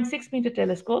 3.6-meter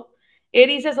telescope,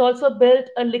 Aries has also built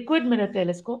a liquid mirror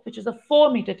telescope, which is a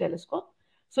 4-meter telescope.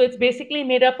 So it's basically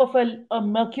made up of a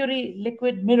mercury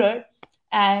liquid mirror,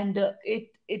 and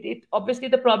it obviously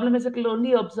the problem is it will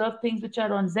only observe things which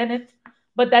are on zenith,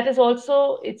 but that is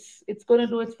also it's going to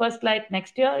do its first light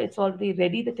next year. It's already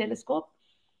ready, the telescope,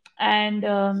 and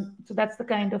so that's the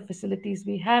kind of facilities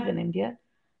we have in India.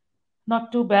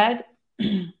 Not too bad,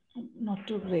 not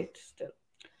too great still.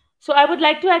 So I would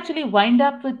like to actually wind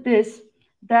up with this,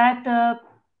 that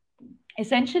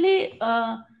essentially,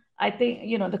 I think,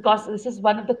 the cost, this is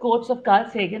one of the quotes of Carl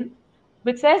Sagan,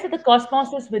 which says that the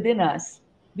cosmos is within us.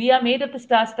 We are made of the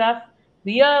star stuff.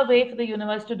 We are a way for the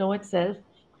universe to know itself.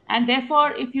 And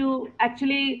therefore, if you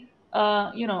actually,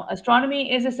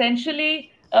 astronomy is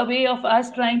essentially a way of us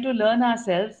trying to learn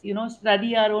ourselves,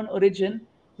 study our own origin.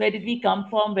 Where did we come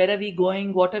from? Where are we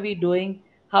going? What are we doing?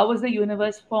 How was the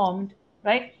universe formed?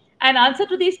 Right? And answer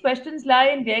to these questions lie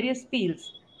in various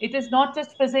fields. It is not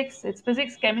just physics, it's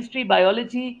physics, chemistry,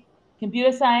 biology,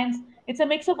 computer science. It's a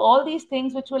mix of all these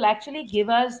things which will actually give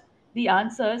us the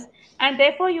answers. And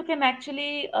therefore, you can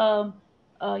actually,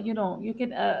 you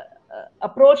can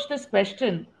approach this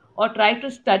question or try to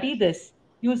study this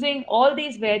using all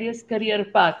these various career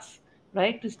paths,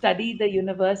 right? To study the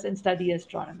universe and study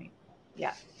astronomy.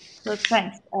 Yeah. So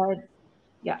thanks.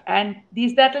 Yeah, and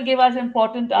these that will give us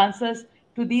important answers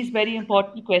to these very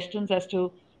important questions as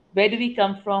to where do we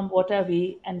come from, what are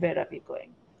we, and where are we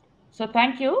going. So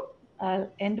thank you.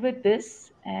 I'll end with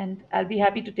this, and I'll be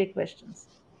happy to take questions.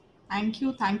 Thank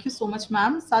you so much,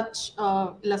 ma'am. Such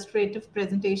illustrative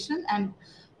presentation and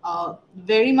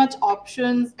very much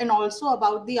options, and also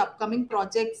about the upcoming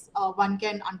projects one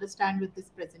can understand with this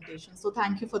presentation. So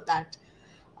thank you for that.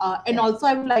 And Thank also,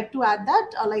 I would like to add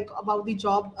that, like about the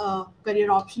job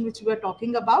career option which we were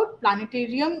talking about,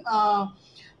 planetarium.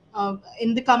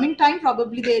 In the coming time,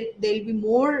 probably there'll be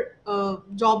more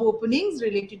job openings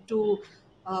related to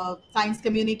science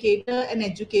communicator and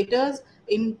educators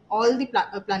in all the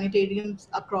planetariums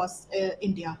across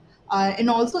India. And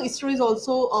also, ISRO is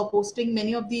also posting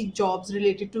many of the jobs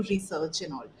related to research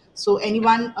and all. So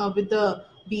anyone with the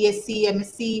BSc,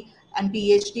 MSc, and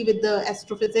PhD with the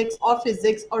astrophysics or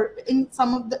physics, or in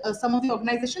some of the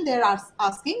organization, they are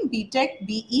asking BTech,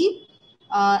 BE,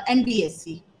 and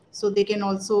BSc. So they can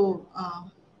also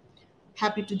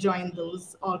happy to join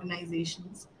those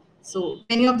organizations. So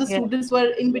many of the you. Yeah. students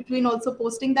were in between also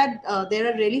posting that they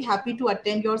are really happy to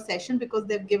attend your session because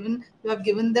you have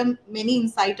given them many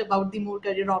insight about the more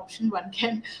career option one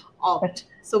can opt.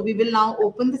 So we will now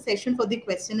open the session for the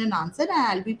question and answer, and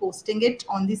I'll be posting it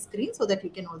on the screen so that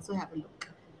you can also have a look.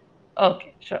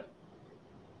 Okay, sure.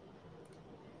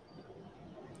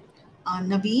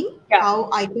 Naveen, Yeah. how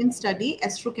I can study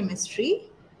astrochemistry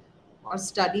or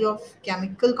study of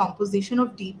chemical composition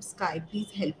of deep sky? Please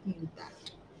help me with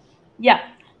that. Yeah.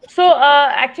 So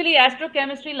actually,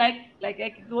 astrochemistry, like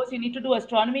it goes, you need to do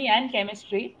astronomy and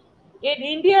chemistry. In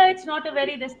India, it's not a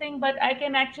very this thing, but I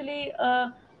can actually,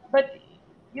 but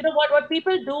what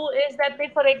people do is that they,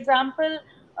 for example,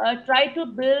 try to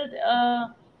build,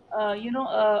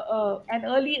 an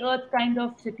early Earth kind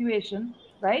of situation,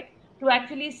 right? To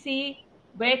actually see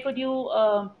where could you,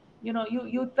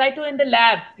 you try to in the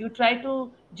lab, you try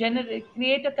to generate,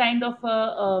 create a kind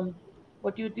of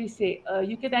what you do say,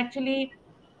 you can actually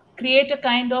create a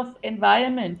kind of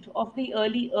environment of the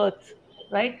early earth,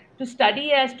 right? To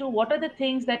study as to what are the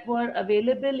things that were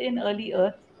available in early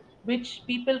earth, which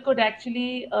people could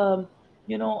actually,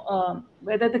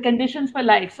 whether the conditions for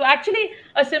life. So actually,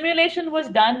 a simulation was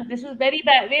done. This was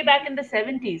way back in the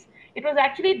 70s. It was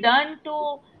actually done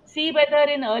to see whether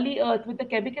in early earth, with the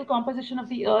chemical composition of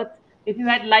the earth, if you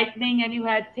had lightning and you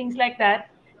had things like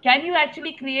that, can you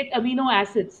actually create amino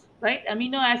acids, right?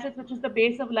 Amino acids, which is the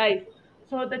base of life.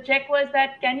 So the check was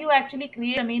that can you actually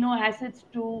create amino acids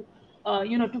to,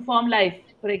 to form life,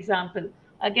 for example.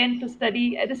 Again, to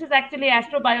study, this is actually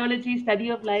astrobiology, study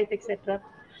of life, etc.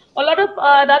 A lot of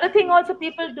the other thing also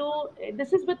people do,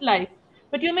 this is with life,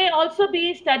 but you may also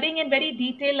be studying in very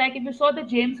detail, like if you saw the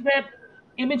James Webb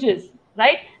images,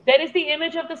 right? There is the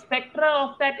image of the spectra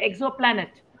of that exoplanet.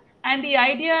 And the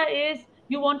idea is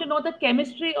you want to know the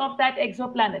chemistry of that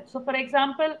exoplanet. So, for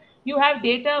example, you have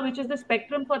data which is the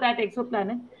spectrum for that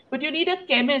exoplanet, but you need a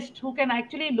chemist who can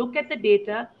actually look at the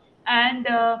data and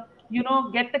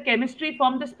get the chemistry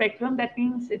from the spectrum. That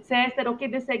means it says that okay,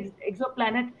 this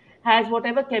exoplanet has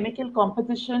whatever chemical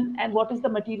composition and what is the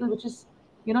material which is,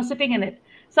 sitting in it.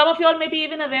 Some of you all may be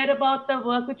even aware about the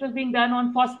work which was being done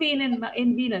on phosphine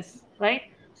in Venus, right?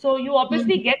 So you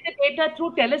obviously Mhm. get the data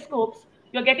through telescopes.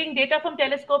 You're getting data from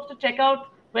telescopes to check out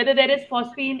whether there is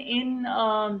phosphine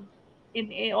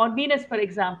on Venus, for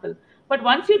example. But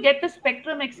once you get the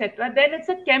spectrum, etc., then it's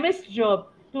a chemist's job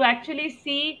to actually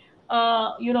see,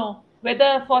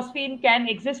 whether phosphine can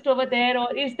exist over there,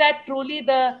 or is that truly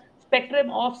the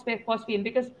spectrum of phosphine?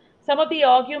 Because some of the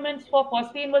arguments for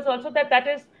phosphine was also that that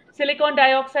is silicon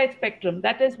dioxide spectrum.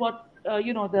 That is what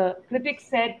the critics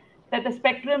said, that the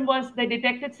spectrum was, they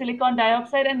detected silicon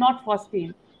dioxide and not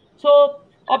phosphine. So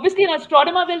obviously, an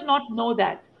astronomer will not know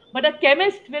that, but a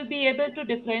chemist will be able to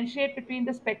differentiate between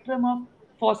the spectrum of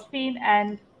phosphine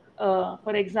and,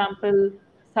 for example,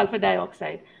 sulfur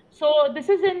dioxide. So this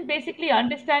is in basically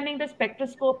understanding the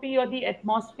spectroscopy or the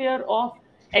atmosphere of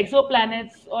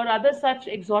exoplanets or other such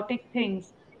exotic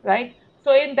things, right?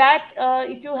 So in that,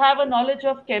 if you have a knowledge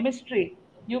of chemistry,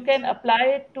 you can apply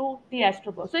it to the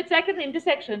astrophysics. So it's like an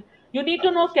intersection. You need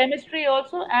to know chemistry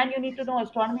also, and you need to know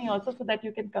astronomy also, so that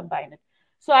you can combine it.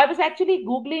 So I was actually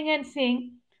Googling and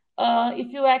seeing,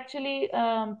 if you actually,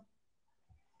 all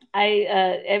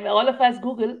of us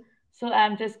Google. So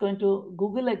I'm just going to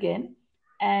Google again,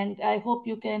 and I hope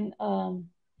you can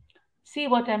see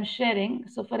what I'm sharing.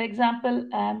 So, for example,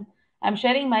 I'm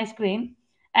sharing my screen,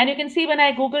 and you can see when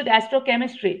I Googled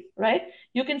astrochemistry, right?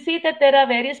 You can see that there are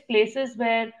various places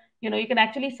where you can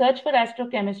actually search for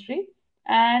astrochemistry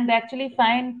and actually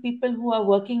find people who are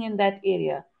working in that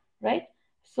area, right?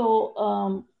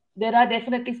 So there are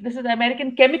definitely, this is the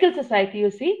American Chemical Society, you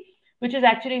see, which is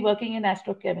actually working in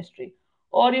astrochemistry.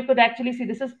 Or you could actually see,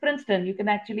 this is Princeton. You can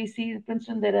actually see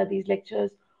Princeton. There are these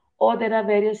lectures, or there are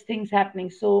various things happening.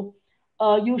 So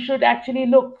you should actually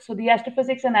look. So the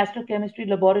Astrophysics and Astrochemistry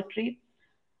Laboratory,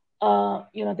 there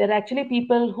are actually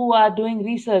people who are doing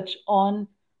research on,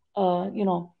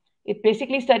 it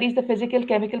basically studies the physical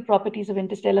chemical properties of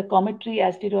interstellar cometry,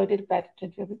 asteroidal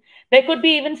pattern. There could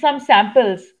be even some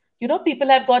samples. People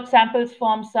have got samples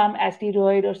from some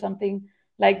asteroid or something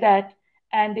like that,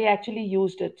 and they actually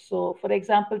used it. So, for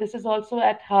example, this is also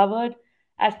at Harvard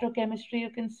Astrochemistry. You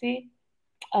can see.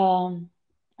 Um,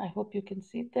 I hope you can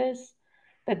see this.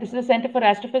 That this is the Center for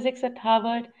Astrophysics at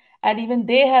Harvard, and even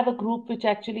they have a group which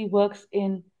actually works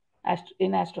in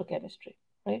astrochemistry,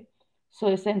 right? So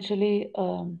essentially,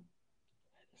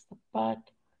 is the part.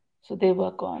 So they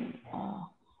work on.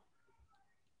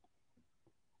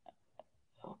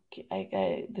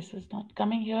 Okay, this is not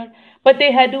coming here, but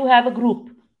they do have a group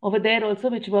over there also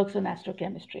which works on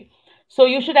astrochemistry. So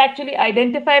you should actually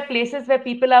identify places where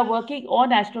people are working on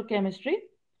astrochemistry,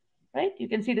 right? You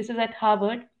can see this is at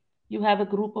Harvard. You have a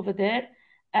group over there,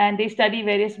 and they study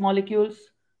various molecules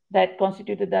that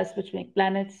constitute the dust which make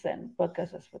planets and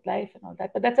precursors for life and all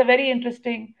that. But that's a very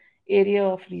interesting area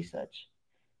of research.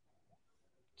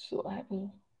 So I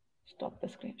will stop the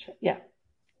screenshot. Yeah.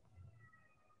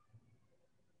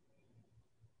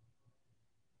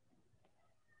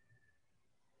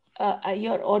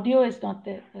 Your audio is not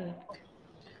there.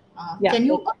 Yeah. Can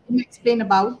you explain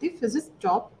about the physics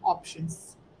job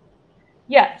options?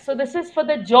 Yeah, so this is for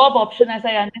the job option, as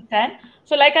I understand.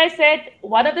 So, like I said,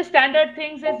 one of the standard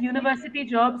things is university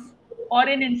jobs or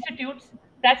in institutes.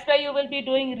 That's where you will be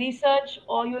doing research,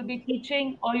 or you'll be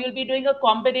teaching, or you'll be doing a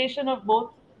combination of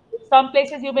both. Some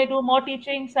places you may do more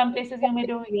teaching, some places you may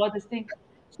do your this thing.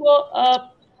 So,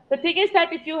 the thing is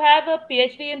that if you have a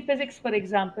PhD in physics, for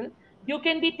example, you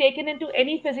can be taken into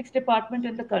any physics department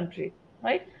in the country,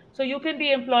 right? So, you can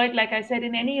be employed, like I said,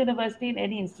 in any university, in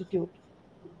any institute.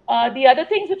 The other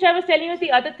things which I was telling you,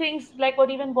 the other things like what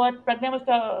Prerna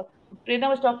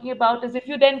was talking about, is if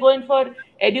you then go in for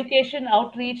education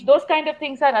outreach, those kind of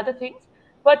things are other things.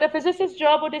 But a physicist's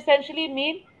job would essentially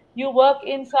mean you work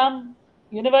in some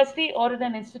university or in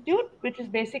an institute, which is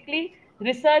basically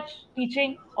research,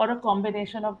 teaching, or a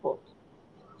combination of both.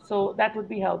 So that would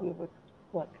be how we would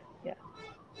work. Yeah.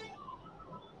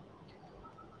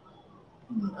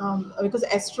 Because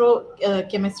astro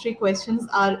chemistry questions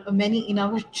are many in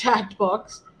our chat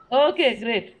box. Okay,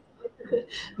 great.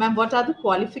 Ma'am, what are the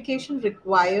qualifications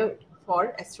required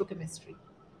for astrochemistry?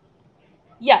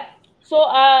 Yeah. So,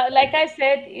 like I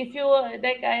said, if you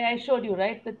like, I showed you,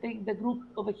 right, the thing, the group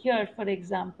over here, for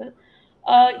example,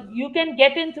 you can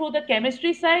get in through the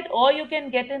chemistry side, or you can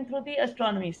get in through the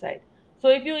astronomy side. So,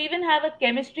 if you even have a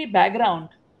chemistry background,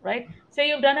 right, say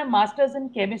you've done a master's in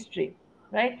chemistry,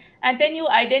 right, and then you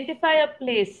identify a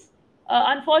place.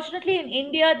 Unfortunately, in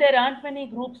India, there aren't many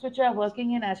groups which are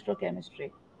working in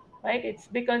astrochemistry, right? It's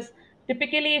because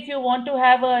typically, if you want to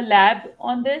have a lab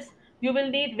on this, you will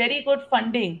need very good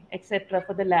funding, etc.,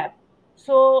 for the lab.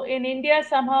 So in India,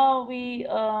 somehow we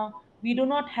do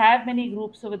not have many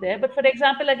groups over there. But for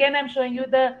example, again, I'm showing you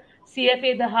the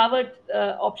CFA, the Harvard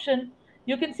option.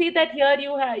 You can see that here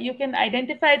you can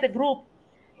identify the group,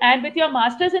 and with your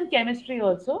masters in chemistry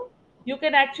also, you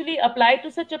can actually apply to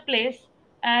such a place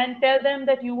and tell them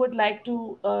that you would like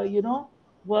to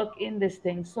work in this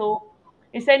thing. So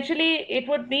essentially, it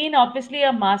would mean obviously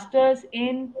a master's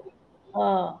in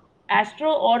uh,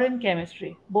 astro or in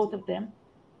chemistry, both of them.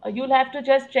 You'll have to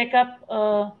just check up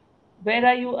where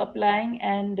are you applying,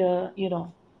 and uh,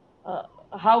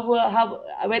 how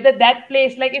whether that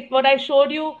place, like if what I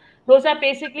showed you, those are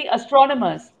basically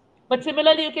astronomers. But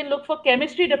similarly, you can look for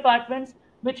chemistry departments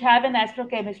which have an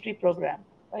astrochemistry program,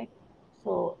 right?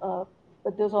 So,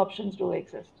 but those options do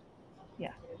exist.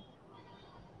 Yeah.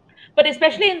 But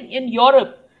especially in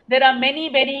Europe, there are many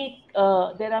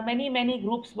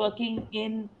groups working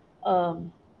in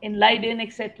Leiden,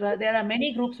 etc. There are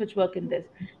many groups which work in this.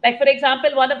 Like for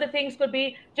example, one of the things could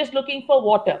be just looking for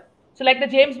water. So like the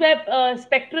James Webb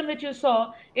spectrum which you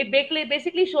saw, it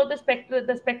basically showed the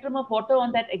spectrum of water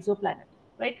on that exoplanet,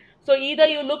 right? So either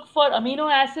you look for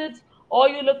amino acids, or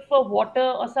you look for water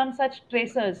or some such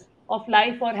tracers of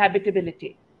life or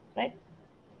habitability, right?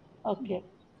 Okay.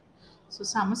 So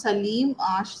Sama Salim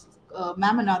asks,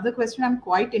 ma'am, another question. I'm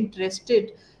quite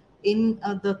interested in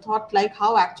the thought like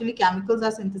how actually chemicals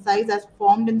are synthesized as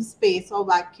formed in space or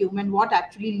vacuum and what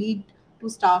actually lead to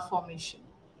star formation.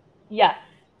 Yeah.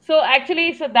 So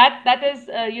actually, so that is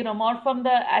more from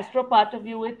the astro part of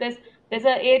view. With this, there's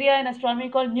an area in astronomy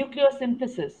called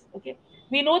nucleosynthesis. Okay,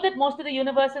 we know that most of the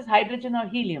universe is hydrogen or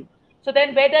helium. So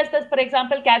then, where does this, for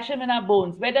example, calcium in our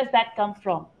bones, where does that come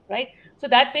from, right? So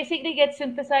that basically gets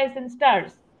synthesized in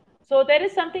stars. So there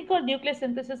is something called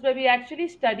nucleosynthesis where we actually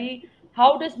study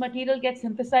how does material get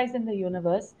synthesized in the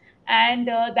universe, and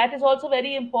that is also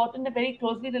very important and very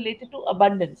closely related to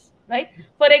abundance, right?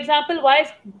 For example, why is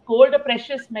gold a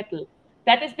precious metal?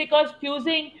 That is because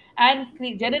fusing and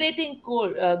generating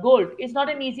gold is not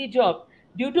an easy job,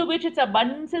 due to which its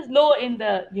abundance is low in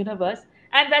the universe,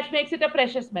 and that makes it a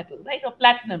precious metal, right? Or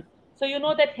platinum. So you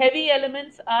know that heavy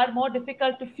elements are more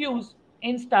difficult to fuse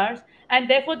in stars, and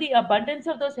therefore the abundance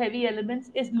of those heavy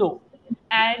elements is low.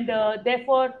 And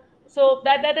therefore, so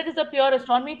that is a pure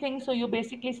astronomy thing. So you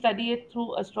basically study it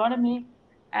through astronomy,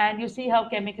 and you see how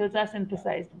chemicals are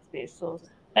synthesized in space. So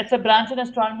that's a branch in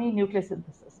astronomy, nuclear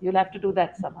synthesis. You'll have to do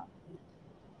that somehow.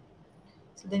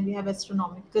 So then we have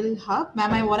astronomical hub.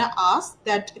 Ma'am, I want to ask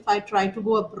that if I try to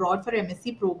go abroad for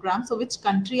MSc program, so which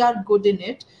country are good in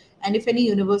it, and if any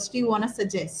university you want to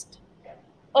suggest.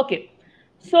 Okay.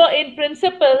 So in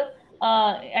principle,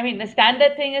 I mean, the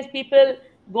standard thing is people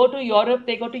go to Europe,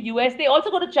 they go to US, they also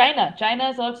go to China. China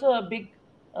is also a big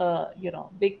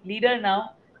leader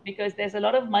now, because there's a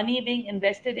lot of money being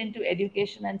invested into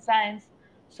education and science.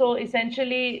 So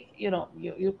essentially,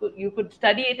 you could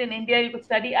study it in India. You could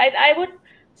study. I would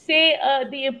say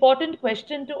the important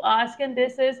question to ask in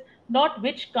this is not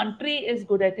which country is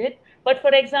good at it, but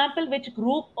for example, which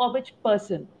group or which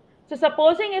person. So,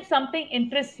 supposing if something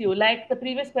interests you, like the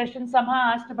previous question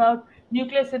somehow asked about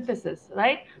nuclear synthesis,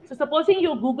 right? So, supposing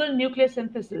you Google nuclear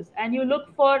synthesis and you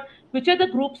look for which are the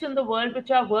groups in the world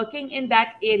which are working in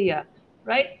that area,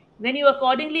 right? Then you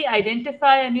accordingly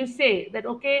identify and you say that,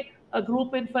 okay, a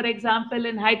group in, for example,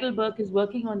 in Heidelberg is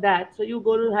working on that. So, you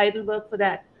go to Heidelberg for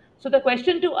that. So, the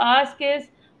question to ask is,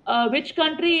 which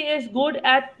country is good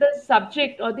at the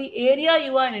subject or the area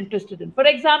you are interested in? For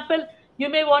example, you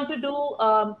may want to do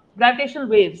gravitational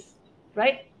waves,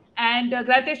 right? And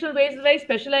gravitational waves is a very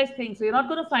specialized thing, so you're not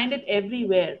going to find it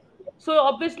everywhere. So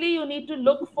obviously, you need to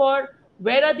look for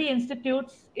where are the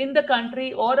institutes in the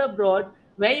country or abroad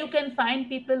where you can find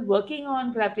people working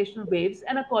on gravitational waves,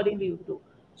 and accordingly you do.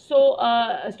 So,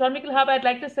 Astronomical Hub, I'd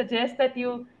like to suggest that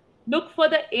you look for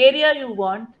the area you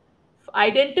want,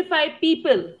 identify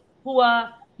people who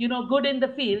are good in the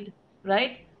field,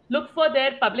 right? Look for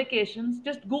their publications,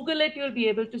 just Google it, you'll be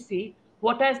able to see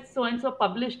what has so and so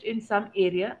published in some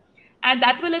area, and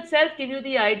that will itself give you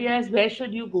the idea as where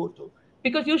should you go to,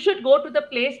 because you should go to the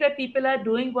place where people are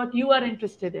doing what you are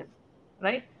interested in,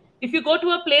 right? If you go to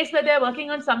a place where they're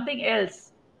working on something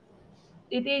else,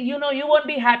 it is, you won't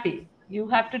be happy. You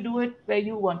have to do it where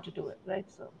you want to do it, right?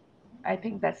 So I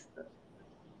think that's the.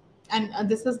 And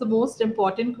this is the most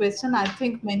important question. I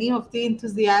think many of the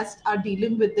enthusiasts are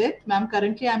dealing with it. Ma'am,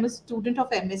 currently I'm a student of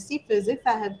MSc Physics.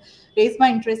 I have raised my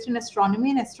interest in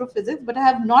astronomy and astrophysics, but I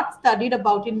have not studied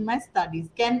about it in my studies.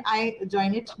 Can I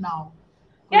join it now?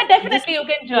 Yeah, Because this. definitely you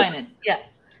can join it. Yeah.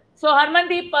 So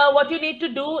Harmandeep, what you need to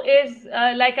do is,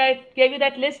 like I gave you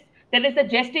that list, There is the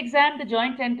JEST exam, the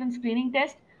Joint Entrance Screening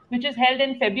Test, which is held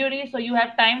in February. So you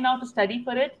have time now to study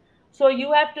for it. So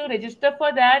you have to register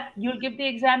for that. You'll give the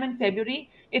exam in February.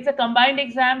 It's a combined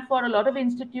exam for a lot of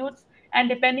institutes. And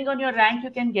depending on your rank,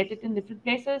 you can get it in different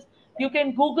places. You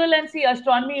can Google and see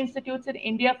astronomy institutes in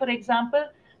India, for example.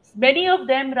 Many of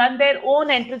them run their own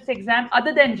entrance exam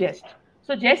other than JEST.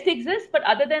 So JEST exists, but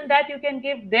other than that, you can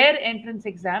give their entrance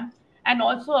exam and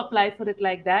also apply for it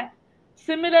like that.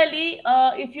 Similarly,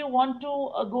 if you want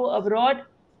to go abroad,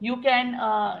 you're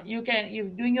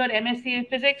doing your MSc in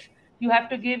physics. You have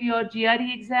to give your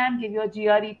GRE exam, give your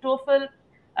GRE TOEFL.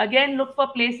 Again, look for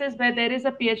places where there is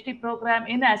a PhD program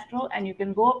in astro, and you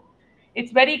can go.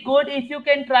 It's very good if you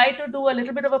can try to do a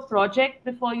little bit of a project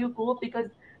before you go, because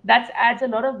that adds a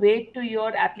lot of weight to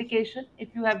your application if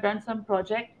you have done some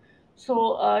project.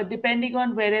 So, depending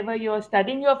on wherever you're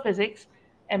studying your physics,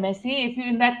 MSc, if you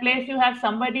in that place you have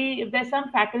somebody, if there's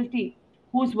some faculty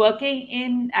who's working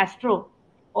in astro,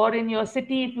 or in your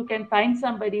city, if you can find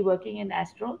somebody working in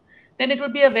astro, then it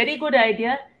would be a very good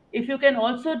idea if you can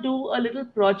also do a little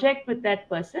project with that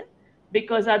person,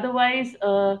 because otherwise,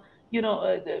 that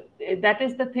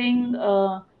is the thing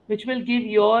which will give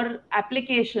your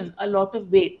application a lot of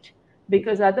weight,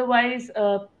 because otherwise,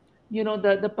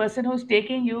 the person who's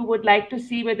taking you would like to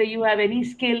see whether you have any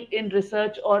skill in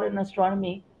research or in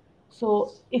astronomy.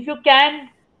 So if you can,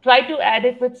 try to add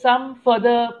it with some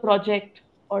further project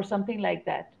or something like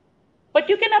that. But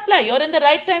you can apply. You're in the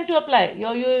right time to apply.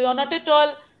 You're not at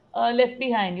all left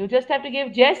behind. You just have to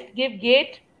give JEST, give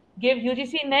GATE, give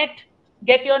UGC NET,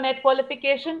 get your NET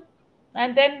qualification,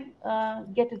 and then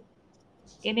get it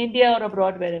in India or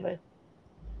abroad, wherever.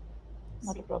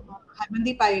 Not a So, problem.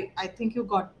 Harmandeep, I think you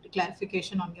got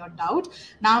clarification on your doubt.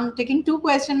 Now I'm taking two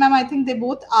questions, ma'am. I think they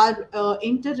both are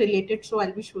interrelated, so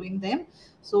I'll be showing them.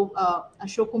 So,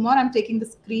 Ashok Kumar, I'm taking the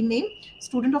screen name.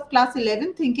 Student of class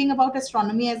 11, thinking about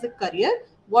astronomy as a career.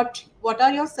 What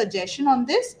are your suggestion on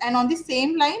this? And on the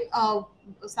same line,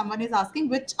 someone is asking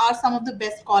which are some of the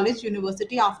best college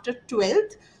university after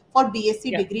 12th for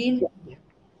BSc Yeah. degree in India?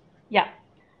 Yeah.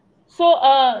 So,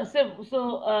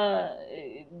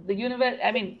 the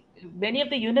I mean, many of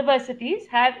the universities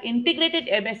have integrated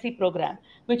MSc program,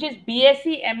 which is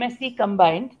BSc, MSc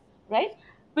combined, right?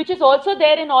 Which is also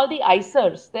there in all the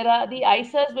ICERs. There are the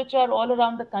ICERs which are all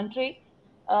around the country,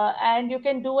 and you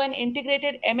can do an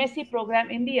integrated MSc program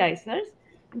in the ICERs.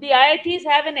 The IITs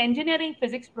have an engineering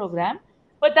physics program,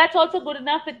 but that's also good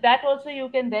enough. With that, also you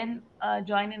can then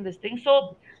join in this thing.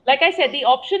 So, like I said, the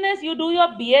option is you do your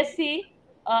BSc.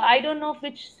 I don't know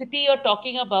which city you're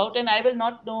talking about, and I will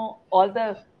not know all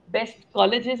the best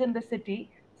colleges in the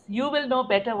city. You will know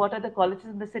better what are the colleges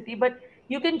in the city, but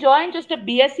you can join just a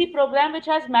BSc program which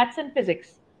has maths and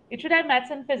physics. It should have maths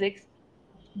and physics.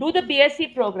 Do the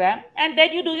BSc program, and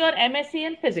then you do your MSc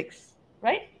in physics,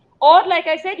 right? Or, like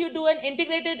I said, you do an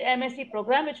integrated MSc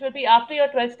program, which will be after your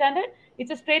 12th standard. It's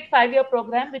a straight 5-year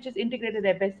program, which is integrated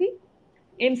MSc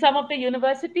in some of the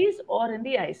universities or in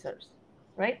the ICERs,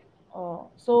 right?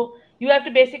 So you have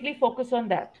to basically focus on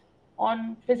that,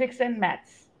 on physics and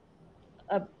maths,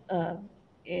 uh, uh,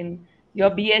 in your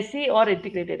BSc or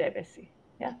integrated MSc.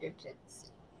 Yeah. Okay,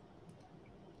 let's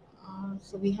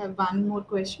so we have one more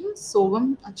question.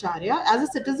 Sovam Acharya, as a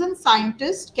citizen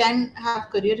scientist, can have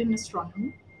career in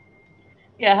astronomy.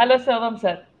 Yeah, hello, Sarvam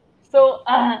sir. So,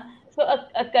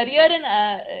 a career in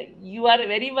you are a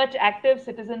very much active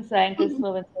citizen scientist,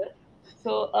 Sarvam sir.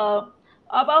 So,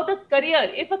 about a career,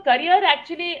 if a career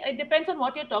actually, it depends on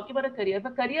what you're talking about a career. If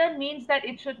a career means that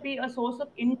it should be a source of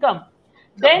income,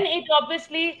 then Correct. it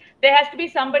obviously there has to be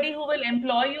somebody who will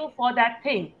employ you for that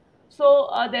thing. So,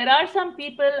 there are some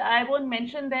people, I won't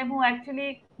mention them, who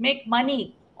actually make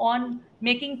money on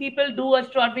making people do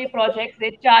astronomy projects.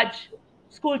 They charge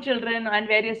school children and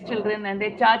various children, and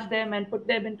they charge them and put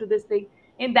them into this thing.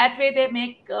 In that way they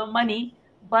make money.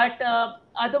 But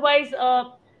otherwise,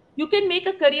 you can make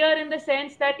a career in the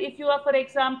sense that if you are, for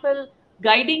example,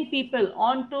 guiding people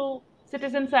onto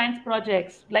citizen science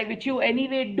projects, like which you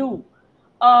anyway do.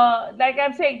 Like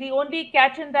I'm saying, the only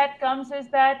catch in that comes is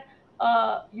that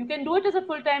you can do it as a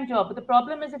full-time job, but the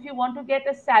problem is if you want to get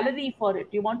a salary for it,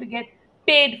 you want to get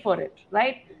paid for it,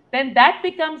 right? Then that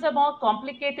becomes a more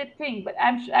complicated thing. But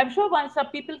I'm sure once some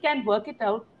people can work it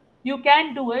out, you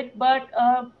can do it. But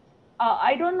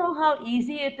I don't know how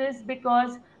easy it is,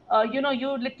 because you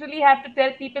literally have to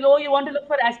tell people, oh, you want to look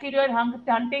for asteroid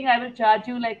hunting, I will charge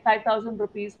you like 5,000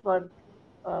 rupees for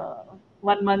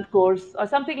 1 month course or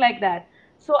something like that.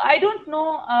 So I don't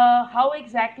know how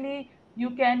exactly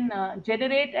you can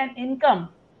generate an income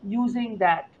using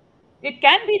that. It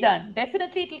can be done.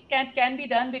 Definitely, it can be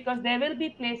done, because there will be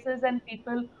places and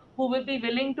people who will be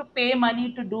willing to pay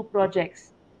money to do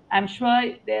projects. I'm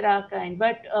sure there are kind,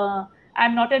 but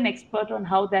I'm not an expert on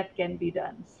how that can be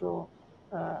done. So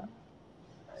uh,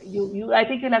 I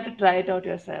think you'll have to try it out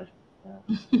yourself.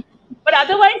 Uh, but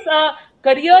otherwise,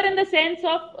 career in the sense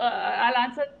of I'll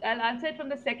answer it from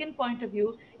the second point of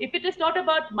view. If it is not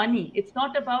about money, it's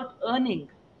not about earning,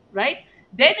 right?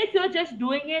 Then if you're just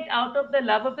doing it out of the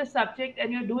love of the subject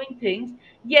and you're doing things,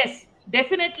 yes,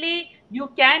 definitely you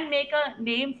can make a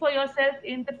name for yourself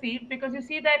in the field, because you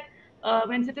see that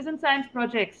when citizen science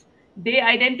projects, they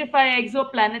identify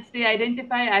exoplanets, they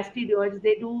identify asteroids,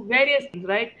 they do various things,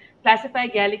 right? Classify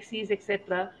galaxies,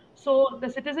 etc. So the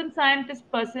citizen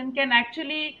scientist person can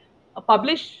actually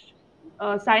publish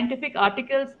scientific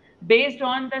articles based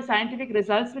on the scientific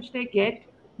results which they get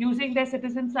using their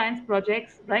citizen science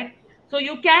projects, right? So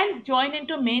you can join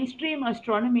into mainstream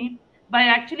astronomy by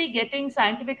actually getting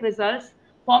scientific results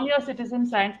from your citizen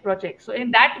science project. So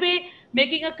in that way,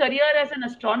 making a career as an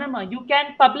astronomer, you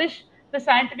can publish the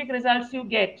scientific results you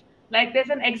get. Like there's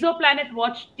an exoplanet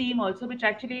watch team also, which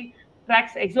actually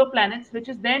tracks exoplanets, which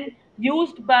is then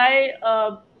used by,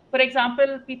 for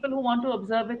example, people who want to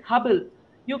observe with Hubble.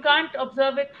 You can't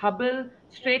observe with Hubble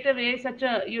straight away, such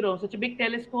a big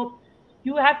telescope.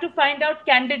 You have to find out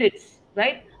candidates,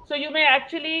 right? So you may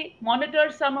actually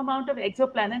monitor some amount of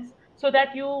exoplanets so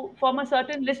that you form a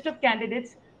certain list of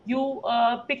candidates. You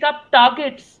pick up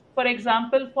targets, for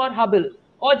example, for Hubble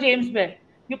or James Webb.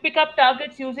 You pick up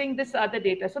targets using this other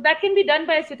data. So that can be done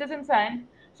by a citizen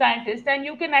scientist, and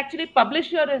you can actually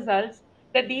publish your results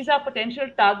that these are potential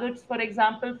targets, for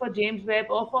example, for James Webb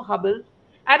or for Hubble.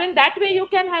 And in that way, you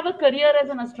can have a career as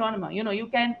an astronomer. You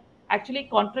can actually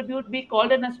contribute, be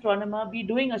called an astronomer, be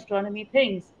doing astronomy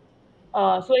things.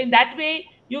 So in that way,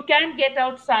 you can get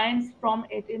out science from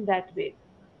it in that way.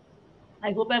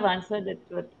 I hope I've answered it,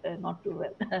 but not too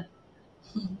well.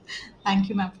 Thank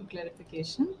you, ma'am, for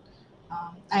clarification.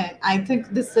 I think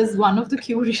this is one of the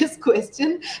curious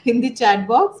question in the chat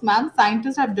box. Ma'am,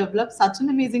 scientists have developed such an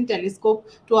amazing telescope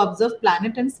to observe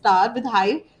planet and star with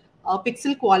high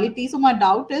pixel quality. So my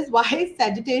doubt is why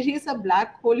Sagittarius, a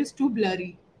black hole, is too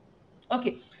blurry.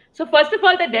 Okay. So first of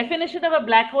all, the definition of a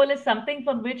black hole is something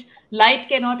from which light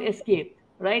cannot escape,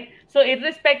 right? So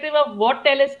irrespective of what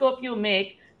telescope you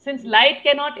make, since light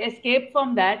cannot escape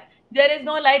from that, there is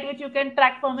no light which you can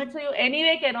track from it, so you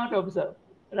anyway cannot observe,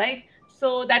 right?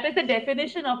 So that is the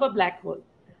definition of a black hole.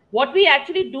 What we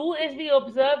actually do is we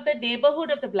observe the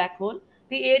neighborhood of the black hole,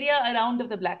 the area around of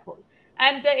the black hole.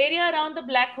 And the area around the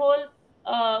black hole,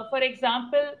 for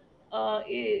example,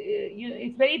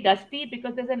 it's very dusty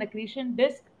because there's an accretion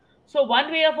disk. So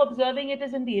one way of observing it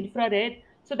is in the infrared.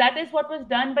 So that is what was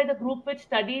done by the group which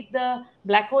studied the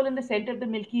black hole in the center of the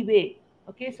Milky Way.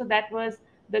 Okay, so that was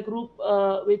the group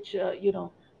which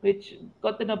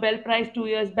got the Nobel Prize 2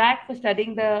 years back for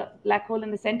studying the black hole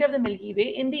in the center of the Milky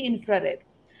Way in the infrared.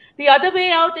 The other way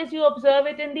out is you observe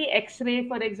it in the X-ray,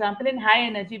 for example, in high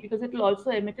energy, because it will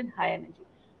also emit in high energy.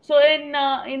 So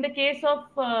in the case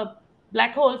of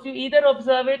black holes, you either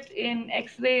observe it in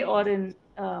X-ray or in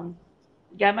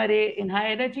gamma ray in high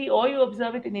energy, or you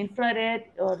observe it in infrared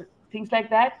or things like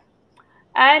that.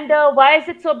 And why is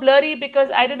it so blurry? Because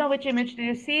I don't know which image do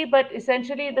you see, but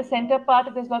essentially the center part,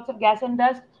 if there's lots of gas and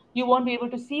dust, you won't be able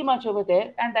to see much over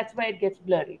there, and that's why it gets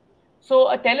blurry.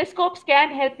 So telescopes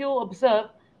can help you observe,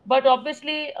 but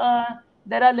obviously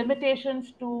there are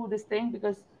limitations to this thing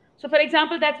because, so for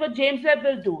example, that's what James Webb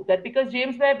will do. That because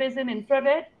James Webb is in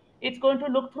infrared, it's going to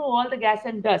look through all the gas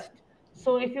and dust.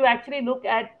 So if you actually look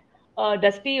at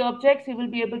dusty objects, you will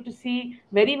be able to see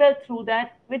very well through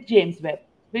that with James Webb,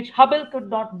 which Hubble could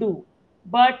not do.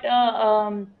 But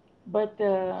but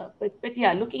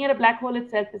yeah, looking at a black hole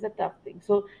itself is a tough thing.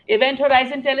 So Event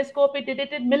Horizon Telescope, it did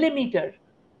it in millimeter,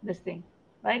 this thing,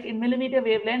 right, in millimeter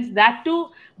wavelengths. That too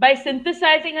by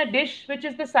synthesizing a dish which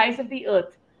is the size of the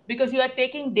Earth, because you are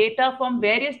taking data from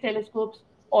various telescopes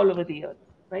all over the Earth,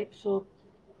 right? So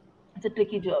it's a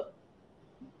tricky job.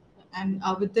 And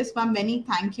with this one, many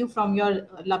thank you from your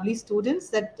lovely students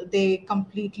that they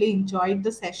completely enjoyed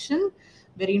the session.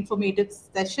 Very informative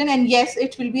session. And yes,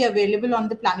 it will be available on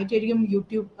the Planetarium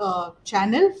YouTube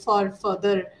channel for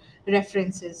further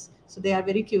references. So they are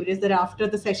very curious that after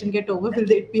the session get over,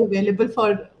 will it be available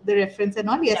for the reference and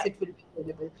all? Yes, Yeah. it will be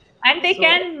available. And they So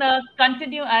can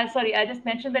continue. Sorry, I just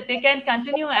mentioned that they can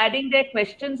continue adding their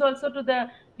questions also to the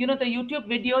YouTube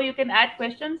video. You can add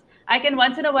questions. I can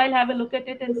once in a while have a look at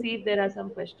it and see if there are some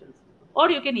questions, or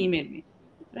you can email me,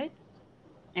 right?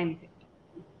 Anything.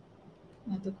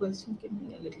 another question, give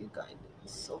me a little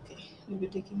guidance. Okay, we'll be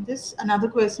taking this. Another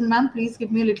question, ma'am, please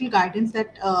give me a little guidance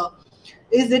that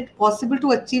Is it possible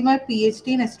to achieve my PhD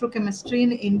in astrochemistry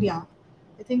in India?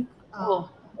 I think. Oh,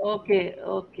 okay,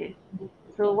 okay.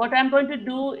 So what I'm going to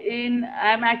do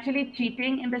I'm actually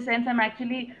cheating in the sense I'm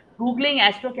actually Googling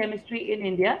astrochemistry in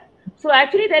India. So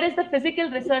actually there is the physical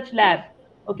research lab,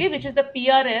 okay, which is the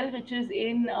PRL, which is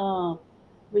in,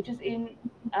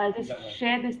 I'll just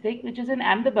share this thing, which is in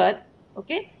Ahmedabad,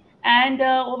 okay. And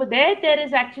over there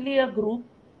is actually a group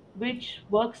which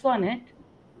works on it.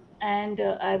 And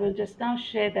I will just now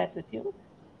share that with you.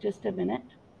 Just a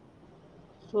minute.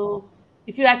 So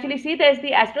if you actually see, there's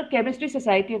the Astrochemistry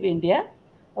Society of India.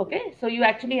 Okay, so you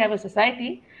actually have a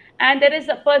society, and there is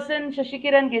a person,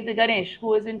 Shashikiran Ganesh,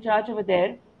 who is in charge over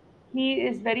there. He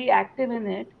is very active in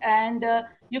it, and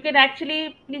you can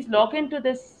actually please log into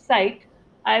this site.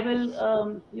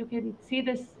 You can see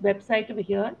this website over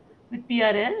here with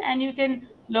PRL, and you can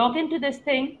log into this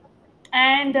thing.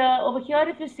 And over here,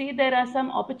 if you see, there are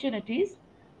some opportunities.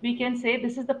 We can say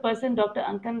this is the person, Dr.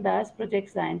 Ankan Das, project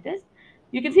scientist.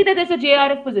 You can see that there's a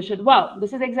JRF position. Wow,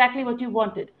 this is exactly what you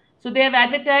wanted. So they have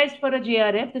advertised for a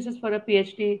JRF. This is for a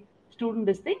PhD student,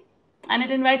 this thing. And it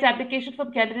invites application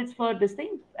from candidates for this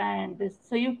thing. And this,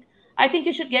 so I think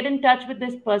you should get in touch with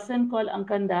this person called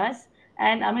Ankan Das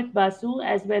and Amit Basu,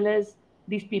 as well as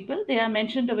these people. They are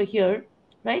mentioned over here,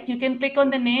 right? You can click on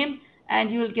the name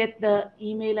and you will get the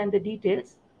email and the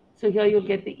details. So here you'll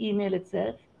get the email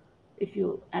itself. If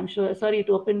you, I'm sure, sorry,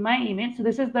 it opened my email. So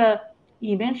this is the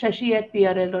email,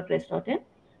 shashi@prl.res.in.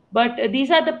 But these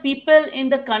are the people in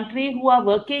the country who are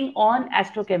working on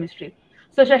astrochemistry.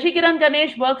 So Shashi Kiran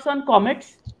Ganesh works on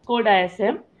comets, code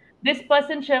ISM. This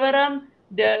person, Shivaram,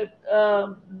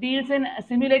 deals in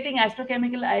simulating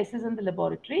astrochemical ices in the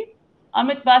laboratory.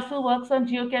 Amit Basu works on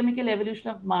geochemical evolution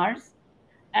of Mars.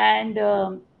 And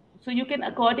so you can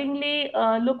accordingly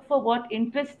look for what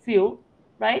interests you,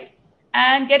 right?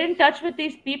 And get in touch with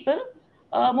these people.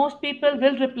 Most people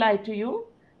will reply to you,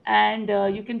 and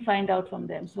you can find out from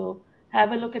them. So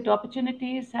have a look at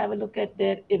opportunities, have a look at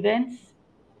their events.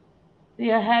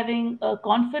 They are having a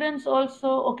conference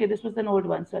also. Okay, this was an old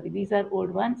one. Sorry, these are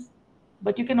old ones.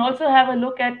 But you can also have a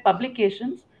look at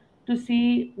publications to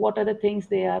see what are the things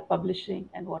they are publishing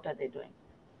and what are they doing,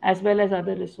 as well as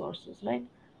other resources, right?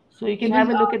 So you can Even have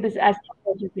a look at this Astro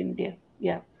Project India.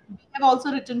 Yeah. we have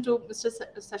also written to Mr.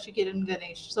 Sashikiran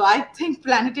Ganesh. So I think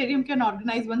Planetarium can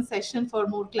organize one session for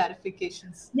more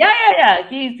clarifications. Yeah, yeah,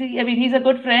 yeah. I mean, he's a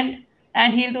good friend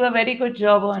and he'll do a very good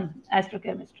job on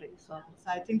astrochemistry. So,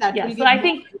 So I think that yeah. will So give I more.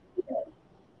 think,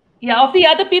 yeah, of the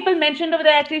other people mentioned over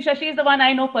there, actually, Shashi is the one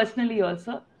I know personally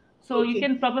also. So you Okay.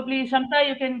 can probably, Shamta,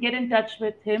 you can get in touch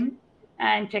with him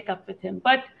and check up with him.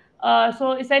 But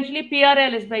so essentially,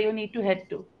 PRL is where you need to head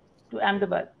to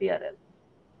Ahmedabad, PRL.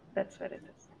 That's where it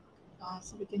is.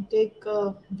 So we can take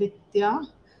Vidya.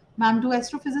 Ma'am, do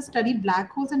astrophysicists study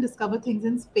black holes and discover things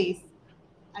in space?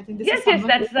 I think this is Yes, yes,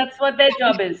 someone. that's what their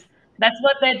job is. That's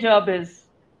what their job is.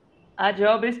 Our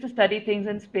job is to study things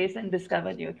in space and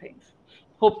discover new things.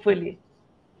 Hopefully.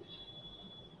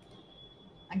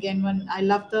 Again, one I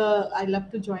love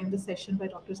to join the session by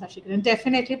Dr. Sashikar, and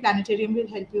definitely Planetarium will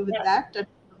help you with Yeah. that.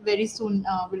 Very soon,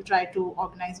 we'll try to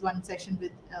organize one session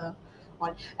with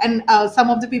all. And some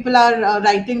of the people are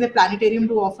writing the Planetarium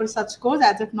to offer such course.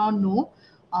 As of now, no.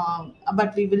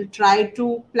 But we will try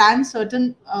to plan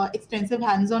certain extensive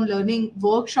hands-on learning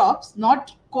workshops,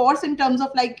 not course in terms of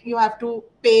like you have to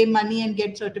pay money and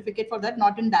get certificate for that,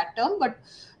 not in that term, but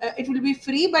it will be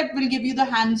free, but will give you the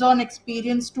hands-on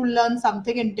experience to learn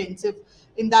something intensive.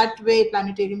 In that way,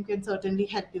 Planetarium can certainly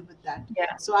help you with that.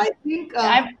 Yeah. So I think,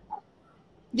 I'm,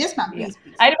 yes, ma'am, yeah. please,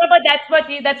 please. I remember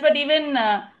that's what even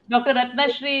Dr.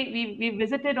 Ratnashri, we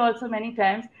visited also many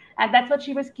times, and that's what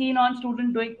she was keen on,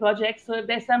 student doing projects. So if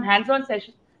there's some hands-on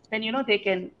sessions, then they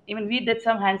can, even we did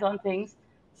some hands-on things,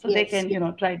 so they Yes, can,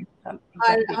 yes. try to some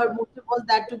exactly. Her motive was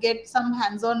that to get some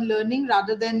hands-on learning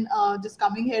rather than just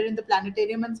coming here in the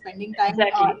planetarium and spending time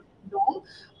Exactly. at home,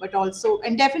 but also,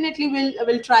 and definitely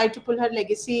will try to pull her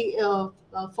legacy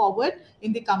forward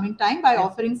in the coming time by Yeah.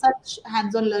 offering such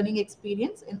hands-on learning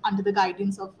experience under the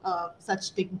guidance of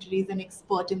such dignitaries and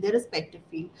expert in their respective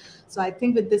field. So I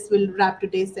think with this we'll wrap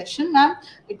today's session, ma'am.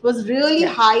 It was really Yeah.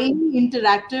 highly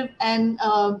interactive and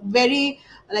very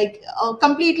like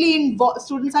completely involved.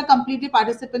 Students are completely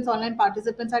participants, online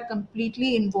participants are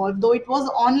completely involved. Though it was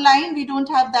online, we don't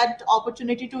have that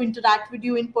opportunity to interact with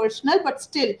you in personal, but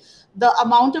still the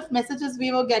amount of messages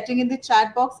we were getting in the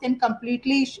chat box can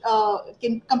completely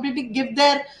give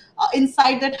their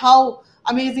insight that how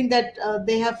amazing that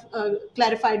they have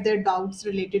clarified their doubts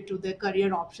related to their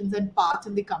career options and path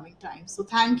in the coming time. So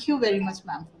thank you very much,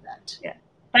 ma'am, for that. Yeah.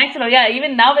 Thanks a lot. Yeah,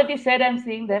 even now that you said I'm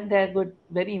seeing them, they're good.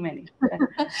 Very many.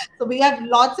 So we have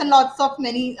lots and lots of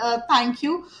many thank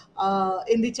you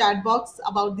in the chat box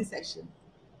about the session.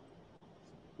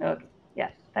 Okay.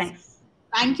 Yeah. Thanks.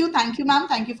 Thank you, ma'am.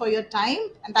 Thank you for your time,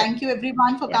 and Yeah. thank you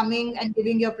everyone for Yeah. coming and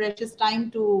giving your precious time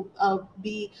to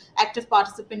be active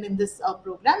participant in this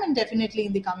program. And definitely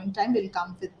in the coming time, we'll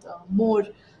come with more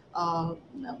uh,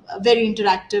 very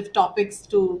interactive topics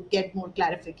to get more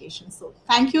clarification. So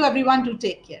thank you everyone. To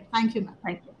take care. Thank you, ma'am.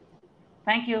 Thank you.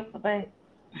 Thank you. Bye bye.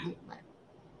 Thank you. Bye.